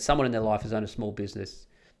that someone in their life has owned a small business,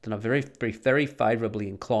 then I'm very, very favourably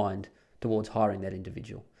inclined towards hiring that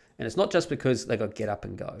individual. And it's not just because they got get up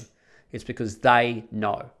and go. It's because they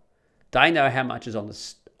know. They know how much is on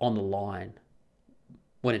the line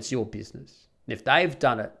when it's your business. And if they've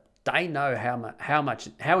done it, they know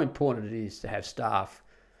how important it is to have staff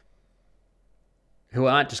who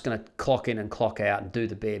aren't just going to clock in and clock out and do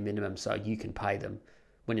the bare minimum so you can pay them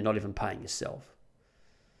when you're not even paying yourself.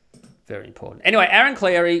 Very important. Anyway, Aaron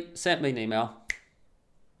Cleary sent me an email.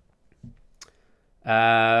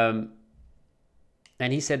 And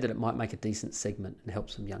he said that it might make a decent segment and help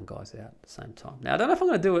some young guys out at the same time. Now, I don't know if I'm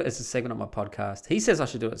going to do it as a segment on my podcast. He says I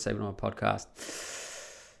should do it as a segment on my podcast.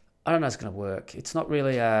 I don't know if it's going to work. It's not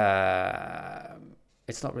really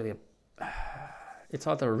it's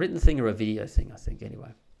either a written thing or a video thing, I think,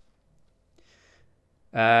 anyway.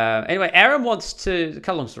 Anyway, Aaron wants to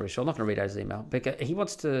cut a long story short. I'm not going to read out his email, but he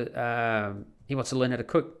wants to learn how to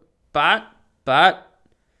cook, but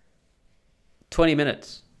 20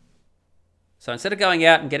 minutes. So instead of going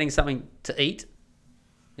out and getting something to eat,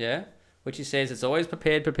 yeah, which he says it's always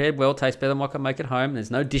prepared well, tastes better than what I can make at home.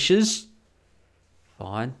 There's no dishes.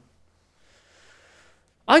 Fine.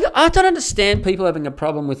 I don't understand people having a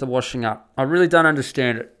problem with the washing up. I really don't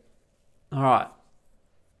understand it. All right.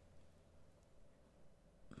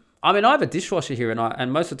 I mean, I have a dishwasher here,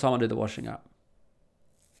 and most of the time I do the washing up.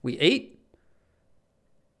 We eat,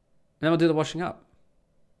 and then we'll do the washing up.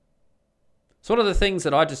 It's one of the things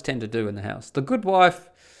that I just tend to do in the house. The good wife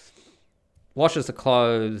washes the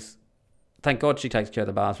clothes. Thank God she takes care of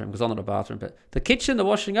the bathroom because I'm not a bathroom. But the kitchen, the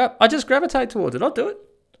washing up, I just gravitate towards it. I'll do it.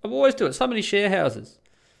 I always do it. So many share houses.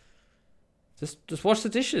 Just wash the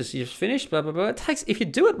dishes. You're finished, blah, blah, blah. It takes, if you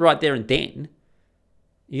do it right there and then,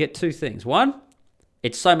 you get two things. One,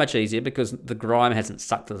 it's so much easier because the grime hasn't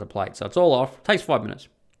sucked to the plate. So it's all off. It takes 5 minutes,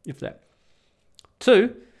 if that.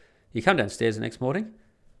 Two, you come downstairs the next morning.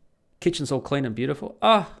 Kitchen's all clean and beautiful.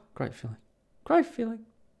 Ah, great feeling. Great feeling.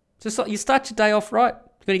 Just like you start your day off right.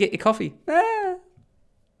 You're going to get your coffee. Don't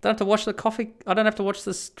have to wash the coffee. I don't have to wash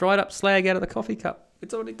this dried up slag out of the coffee cup.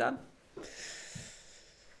 It's already done.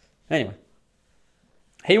 Anyway.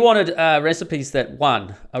 He wanted recipes that,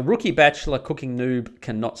 one, a rookie bachelor cooking noob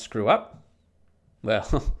cannot screw up.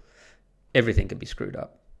 Well, everything can be screwed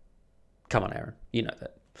up. Come on, Aaron. You know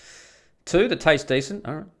that. Two, that taste decent.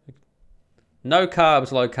 All right. No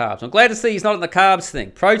carbs, low carbs. I'm glad to see he's not on the carbs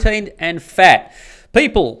thing. Protein and fat.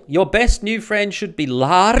 People, your best new friend should be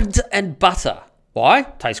lard and butter. Why?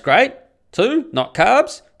 Tastes great. Two, not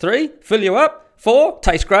carbs. Three, fill you up. Four,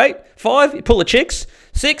 tastes great. Five, you pull the chicks.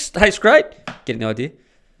 Six, tastes great. Getting the idea?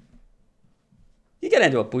 You get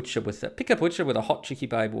into a butcher pick a butcher with a hot chickie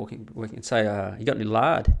babe working and say, you got any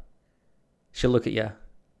lard? She'll look at you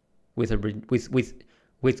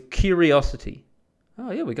with curiosity.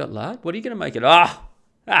 Oh, yeah, we got lard. What are you going to make it? I'm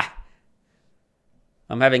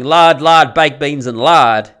having lard, baked beans and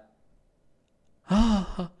lard.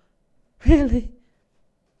 Oh, really?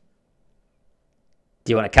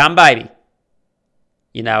 Do you want to come, baby?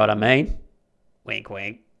 You know what I mean? Wink,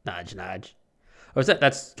 wink. Nudge, nudge. Or is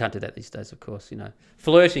that's can't do that these days, of course, you know.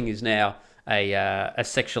 Flirting is now a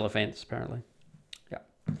sexual offence, apparently. Yeah.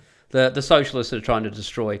 The socialists are trying to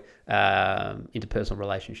destroy interpersonal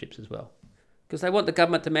relationships as well. Because they want the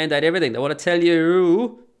government to mandate everything. They want to tell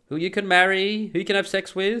you who you can marry, who you can have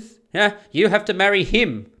sex with. Yeah, you have to marry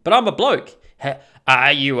him. But I'm a bloke.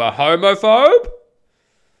 Are you a homophobe?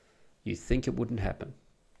 You think it wouldn't happen.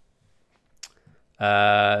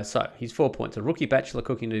 So, he's 4 points. A rookie bachelor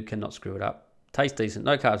cooking noob cannot screw it up. Tastes decent.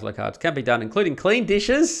 No carbs, low carbs. Can be done, including clean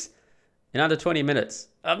dishes in under 20 minutes.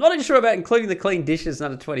 I'm not even sure about including the clean dishes in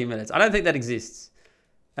under 20 minutes. I don't think that exists.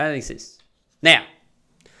 I don't think it exists. Now,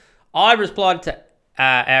 I replied to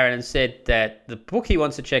Aaron and said that the book he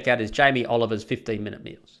wants to check out is Jamie Oliver's 15-minute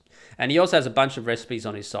meals. And he also has a bunch of recipes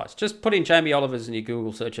on his sites. Just put in Jamie Oliver's in your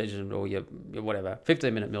Google search engine or your whatever,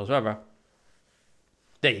 15-minute meals, whatever.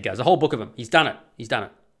 There you go. There's a whole book of them. He's done it.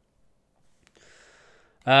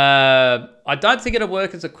 I don't think it'll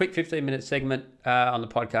work as a quick 15-minute segment on the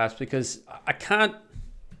podcast because I can't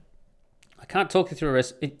talk you through a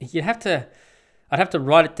recipe. I'd have to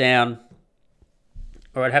write it down.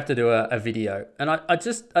 Or I'd have to do a video. And I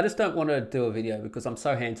just don't want to do a video because I'm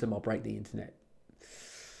so handsome I'll break the internet.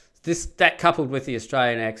 That coupled with the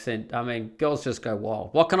Australian accent, I mean, girls just go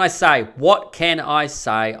wild. What can I say?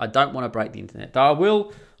 I don't want to break the internet.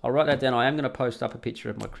 Though I'll write that down. I am going to post up a picture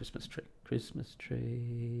of my Christmas tree. Christmas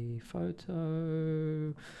tree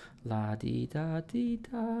photo.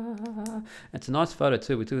 La-dee-da-dee-da. It's a nice photo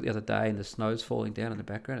too. We took it the other day and the snow's falling down in the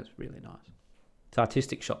background. It's really nice. It's an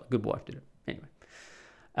artistic shot. Good wife did it. Anyway.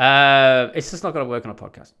 It's just not going to work on a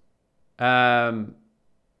podcast.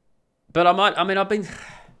 But I've been...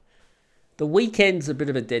 The weekend's a bit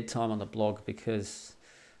of a dead time on the blog because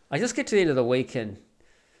I just get to the end of the week and,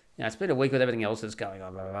 it's been a week with everything else that's going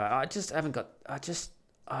on. I just haven't got... because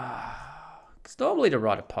normally to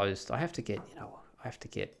write a post, I have to get...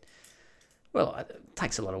 Well, it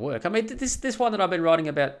takes a lot of work. I mean, this one that I've been writing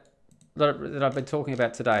about... That I've been talking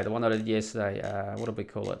about today, the one that I did yesterday, what do we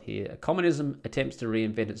call it here? Communism attempts to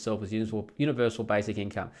reinvent itself as universal basic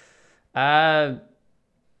income.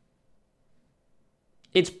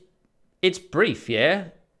 it's brief, yeah?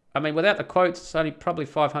 I mean, without the quotes, it's only probably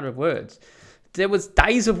 500 words. There was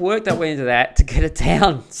days of work that went into that to get it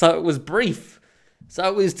down, so it was brief. So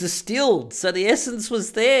it was distilled, so the essence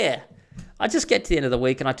was there. I just get to the end of the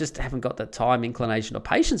week and I just haven't got the time, inclination, or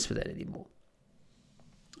patience for that anymore.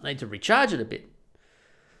 I need to recharge it a bit.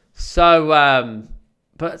 So,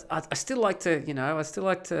 but I still like to,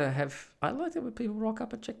 I like it when people rock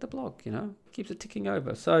up and check the blog, keeps it ticking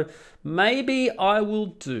over. So maybe I will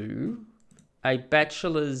do a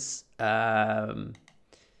bachelor's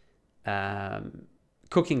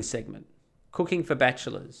cooking segment. Cooking for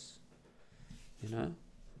bachelors,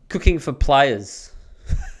 Cooking for players.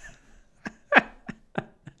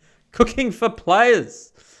 Cooking for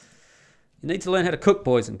players. You need to learn how to cook,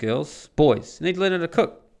 boys and girls. Boys, you need to learn how to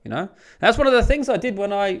cook. That's one of the things I did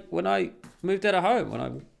when I moved out of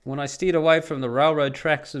home. When I steered away from the railroad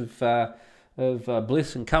tracks of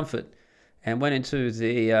bliss and comfort, and went into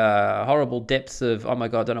the horrible depths of, oh my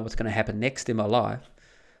God, I don't know what's going to happen next in my life.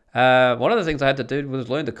 One of the things I had to do was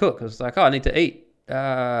learn to cook. I was like, I need to eat.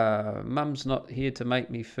 Mum's not here to make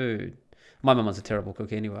me food. My mum was a terrible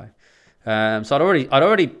cook anyway. So I'd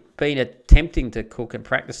already been attempting to cook and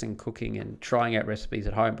practicing cooking and trying out recipes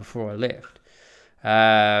at home before I left.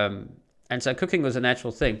 And so cooking was a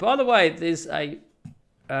natural thing. By the way, there's a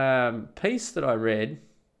piece that I read.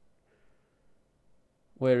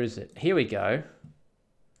 Where is it? Here we go.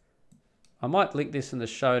 I might link this in the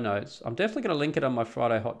show notes. I'm definitely going to link it on my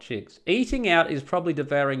Friday Hot Chicks. Eating out is probably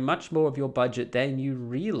devouring much more of your budget than you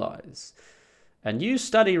realize. A new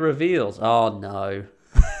study reveals... Oh, no.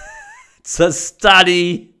 It's a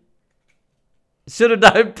study. Should have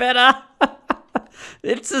known better.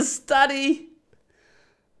 It's a study.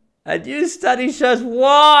 A new study shows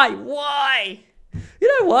why. Why?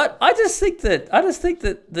 You know what? I just think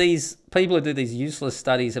that these people who do these useless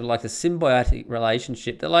studies have like a symbiotic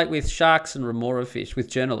relationship. They're like with sharks and remora fish with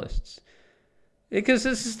journalists, because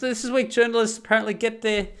this is where journalists apparently get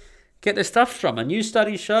their stuff from. A new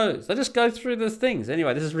study shows. They just go through the things.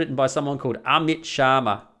 Anyway, this is written by someone called Amit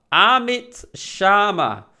Sharma. Amit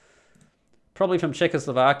Sharma, probably from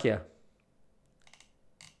Czechoslovakia.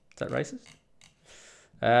 Is that racist?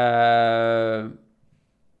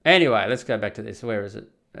 Anyway, let's go back to this. Where is it?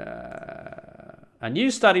 A new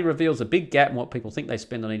study reveals a big gap in what people think they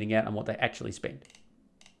spend on eating out and what they actually spend.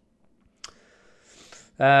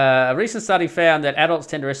 A recent study found that adults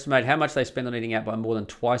tend to estimate how much they spend on eating out by more than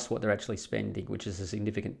twice what they're actually spending, which is a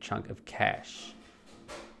significant chunk of cash.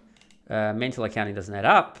 Mental accounting doesn't add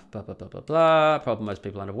up. Blah blah blah blah blah. Problem most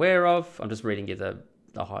people aren't aware of. I'm just reading you the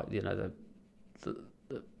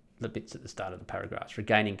bits at the start of the paragraphs.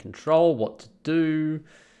 Regaining control, what to do.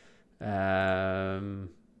 Amit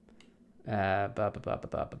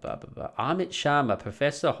Sharma,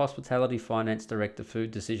 Professor, Hospitality Finance Director, Food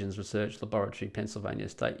Decisions Research Laboratory, Pennsylvania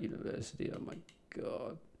State University. Oh my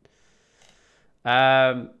God.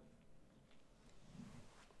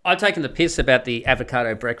 I've taken the piss about the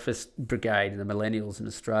avocado breakfast brigade and the millennials in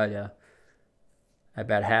Australia,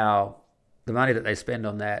 about how the money that they spend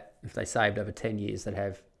on that, if they saved over 10 years, they'd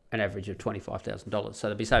have an average of $25,000. So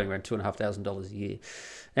they'd be saving around $2,500 a year.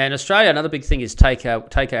 Now in Australia, another big thing is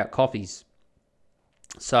takeout coffees.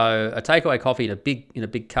 So a takeaway coffee in a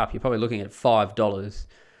big cup, you're probably looking at $5.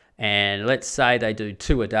 And let's say they do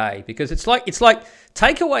 2 a day, because it's like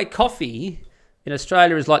takeaway coffee in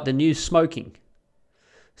Australia is like the new smoking.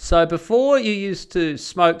 So before you used to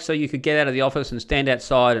smoke so you could get out of the office and stand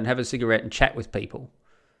outside and have a cigarette and chat with people.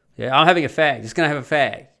 Yeah, I'm having a fag. Just going to have a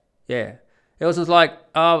fag. Yeah. It wasn't like,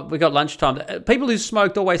 oh, we got lunchtime. People who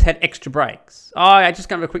smoked always had extra breaks. Oh, I just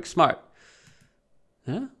going to have a quick smoke.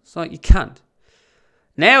 Yeah? It's like, you can't.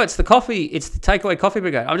 Now it's the takeaway coffee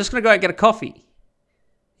brigade. I'm just going to go out and get a coffee.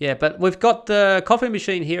 Yeah, but we've got the coffee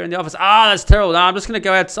machine here in the office. That's terrible. No, I'm just going to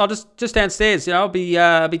go out. I'll just downstairs. I'll be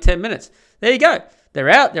 10 minutes. There you go. They're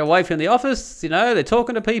out. They're away from the office. They're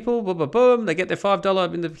talking to people. Boom, boom, boom. They get their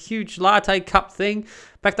 $5 in the huge latte cup thing.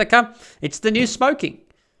 Back they come. It's the new smoking.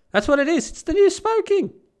 That's what it is. It's the new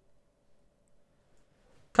smoking.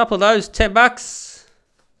 Couple of those, $10,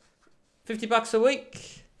 $50 a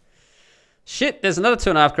week. Shit, there's another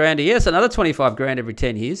 $2,500 a year. That's another $25,000 every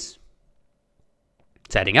 10 years.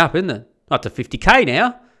 It's adding up, isn't it? Up to $50K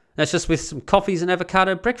now. That's just with some coffees and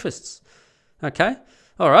avocado breakfasts. Okay,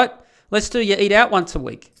 all right. Let's do you eat out once a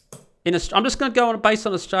week. I'm just going to go on based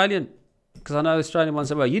on Australian, because I know Australian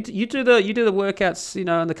ones as well. You do the workouts,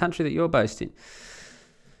 in the country that you're based in.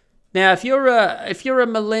 Now, if you're a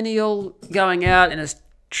millennial going out in a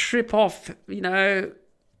trip off,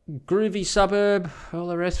 groovy suburb, all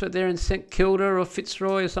the rest of it there in St Kilda or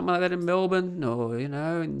Fitzroy or something like that in Melbourne, or,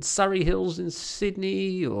 in Surrey Hills in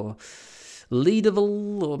Sydney, or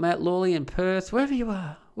Leederville or Mount Lawley in Perth, wherever you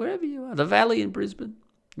are, the Valley in Brisbane.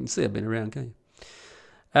 You can see I've been around, can't you?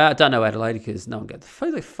 I don't know Adelaide because no one goes.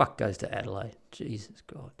 Who the fuck goes to Adelaide? Jesus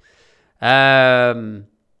God.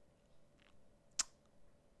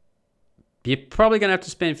 You're probably going to have to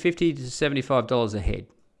spend $50 to $75 a head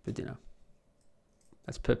for dinner.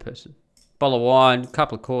 That's per person. Bottle of wine,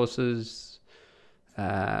 couple of courses.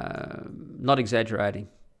 Not exaggerating.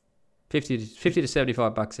 $50 to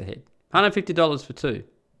 $75 a head. $150 for two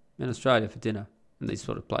in Australia for dinner in these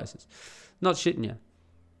sort of places. Not shitting you.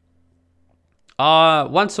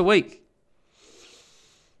 Once a week.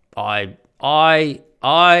 I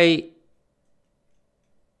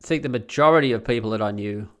think the majority of people that I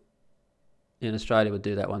knew in Australia would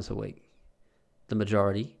do that once a week. The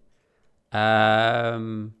majority.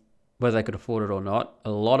 Whether they could afford it or not.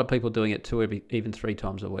 A lot of people doing it 2, even 3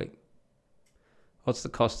 times a week. What's the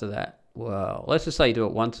cost of that? Well, let's just say you do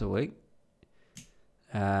it once a week.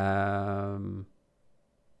 And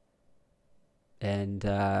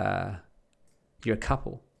you're a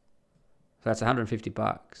couple. So that's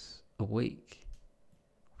 $150 a week.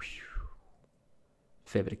 Whew.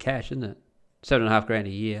 Fair bit of cash, isn't it? $7,500 a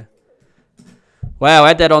year. Wow,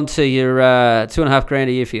 add that onto your $2,500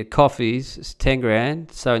 a year for your coffees. It's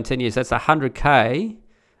 $10,000. So in 10 years, that's $100K.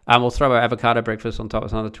 We'll throw our avocado breakfast on top.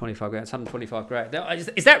 It's another $25,000. It's $125,000. Now,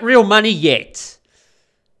 is that real money yet?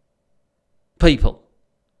 People,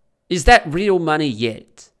 is that real money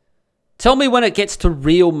yet? Tell me when it gets to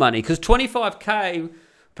real money, because $25K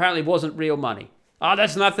apparently wasn't real money. Oh,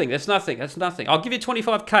 that's nothing. That's nothing. That's nothing. I'll give you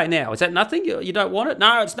 $25K now. Is that nothing? You don't want it?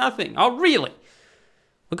 No, it's nothing. Oh, really?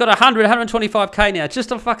 We've got $125K now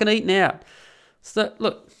just on fucking eating out. So,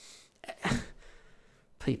 look,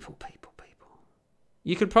 people.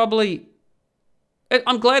 You could probably...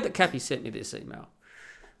 I'm glad that Cappy sent me this email.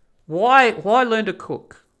 Why learn to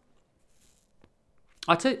cook?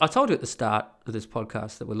 I told you at the start of this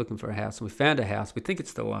podcast that we're looking for a house, and we found a house. We think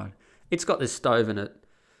it's the one. It's got this stove in it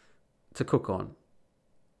to cook on.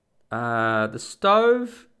 The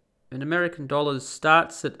stove in American dollars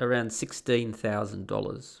starts at around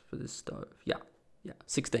 $16,000 for this stove. Yeah,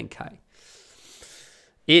 $16K.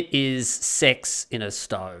 It is sex in a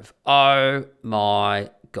stove. Oh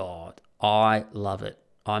my God. I love it.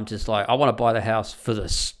 I'm just like, I want to buy the house for the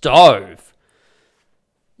stove.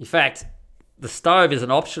 In fact, the stove is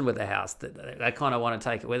an option with the house. They kind of want to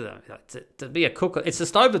take it with them. To be a cook, it's a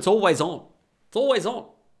stove that's always on. It's always on.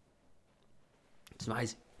 It's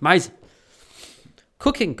amazing. Amazing.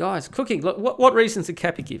 Cooking, guys. Cooking. Look, what reasons did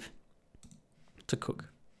Cappy give to cook?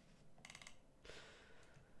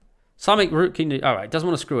 Something routine. All right, doesn't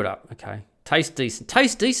want to screw it up. Okay. Taste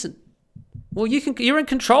decent. Well, you're in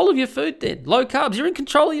control of your food then. Low carbs, you're in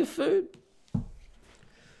control of your food.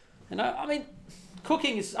 I mean,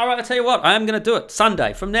 cooking is... All right, I tell you what, I am going to do it.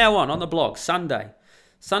 Sunday, from now on the blog, Sunday.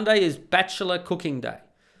 Sunday is Bachelor Cooking Day.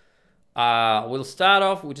 We'll start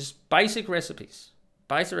off with just basic recipes.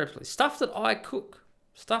 Stuff that I cook.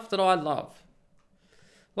 Stuff that I love.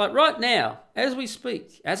 Like right now, as I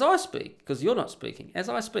speak, because you're not speaking, as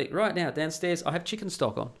I speak, right now, downstairs, I have chicken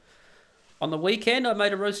stock on. On the weekend, I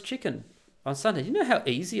made a roast chicken. On Sunday, you know how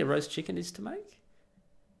easy a roast chicken is to make?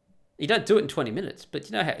 You don't do it in 20 minutes, but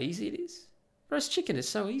you know how easy it is? Roast chicken is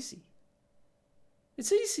so easy.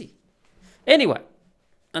 It's easy. Anyway,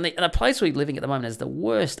 and the place we're living at the moment has the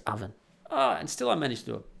worst oven. And still I managed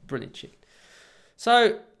to do a brilliant chicken.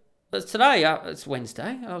 So today, it's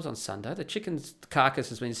Wednesday. I was on Sunday. The chicken's carcass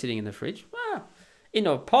has been sitting in the fridge.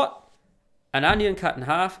 Into a pot, an onion cut in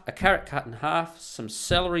half, a carrot cut in half, some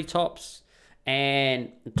celery tops,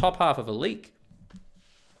 and the top half of a leek.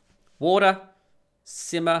 Water,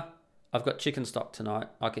 simmer. I've got chicken stock tonight.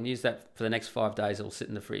 I can use that for the next 5 days. It'll sit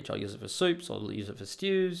in the fridge. I'll use it for soups. I'll use it for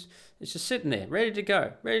stews. It's just sitting there, ready to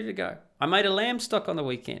go. I made a lamb stock on the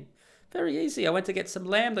weekend. Very easy. I went to get some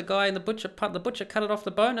lamb. The guy in the butcher cut it off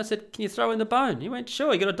the bone. I said, "Can you throw in the bone?" He went,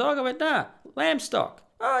 "Sure." "You got a dog?" I went, "Nah, lamb stock."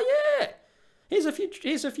 "Oh yeah. Here's a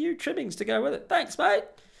few trimmings to go with it." "Thanks, mate."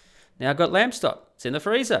 Now I've got lamb stock. It's in the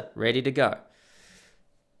freezer, ready to go.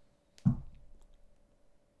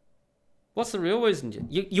 What's the real reason?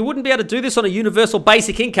 You wouldn't be able to do this on a universal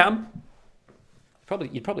basic income.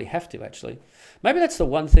 You'd probably have to, actually. Maybe that's the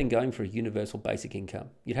one thing going for a universal basic income.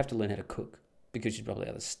 You'd have to learn how to cook, because you'd probably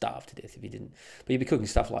have to starve to death if you didn't. But you'd be cooking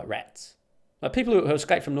stuff like rats. Like people who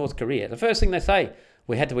escaped from North Korea, the first thing they say,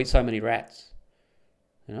 "We had to eat so many rats."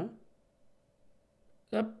 North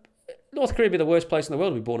Korea would be the worst place in the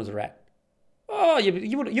world to be born as a rat. Oh,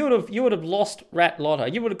 you would have lost Rat Lotto.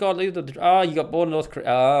 You would have got you got born in North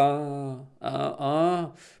Korea.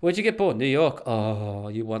 Where'd you get born? New York. Oh,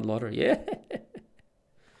 you won lottery. Yeah.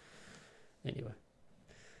 Anyway,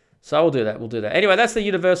 so we'll do that. Anyway, that's the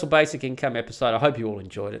Universal Basic Income episode. I hope you all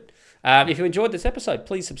enjoyed it. If you enjoyed this episode,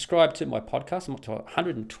 please subscribe to my podcast. I'm up to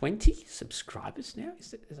 120 subscribers now.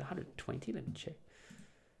 There's 120? Let me check.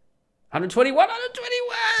 121.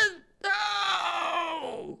 121.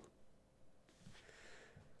 No.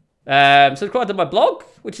 Subscribe to my blog,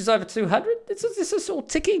 which is over 200. This is all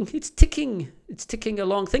ticking. It's ticking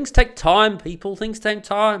along. Things take time, people. Things take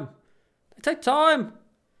time. They take time.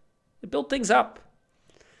 They build things up.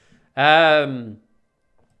 You can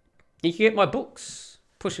get my books,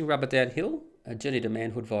 Pushing Rubber Downhill, A Journey to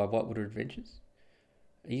Manhood via Whitewater Adventures.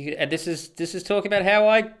 And this is talking about how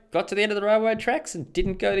I got to the end of the railroad tracks and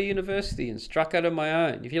didn't go to university and struck out on my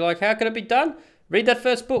own. If you're like, how can it be done? Read that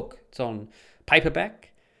first book. It's on paperback.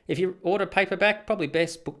 If you order paperback, probably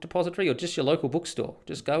best Book Depository or just your local bookstore.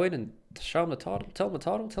 Just go in and show them the title, tell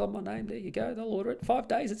them my name. There you go. They'll order it. 5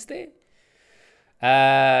 days, it's there.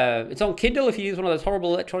 It's on Kindle if you use one of those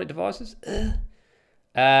horrible electronic devices.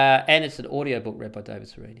 And it's an audiobook read by David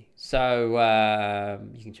Serini. So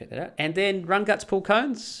you can check that out. And then Run Guts Pull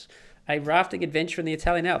Cones, a rafting adventure in the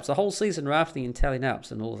Italian Alps. The whole season rafting in Italian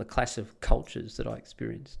Alps and all the clash of cultures that I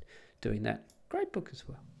experienced doing that. Great book as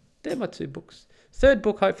well. They're my 2 books. Third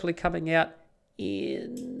book hopefully coming out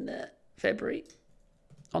in February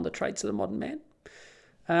on the Traits of the Modern Man.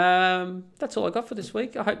 That's all I got for this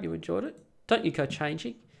week. I hope you enjoyed it. Don't you go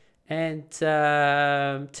changing. And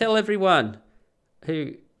tell everyone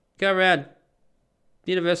who go around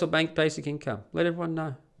Universal Bank Basic Income. Let everyone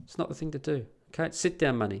know. It's not the thing to do. Okay? It's sit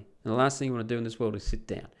down money. And the last thing you want to do in this world is sit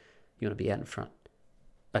down. You want to be out in front.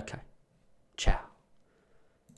 Okay. Ciao.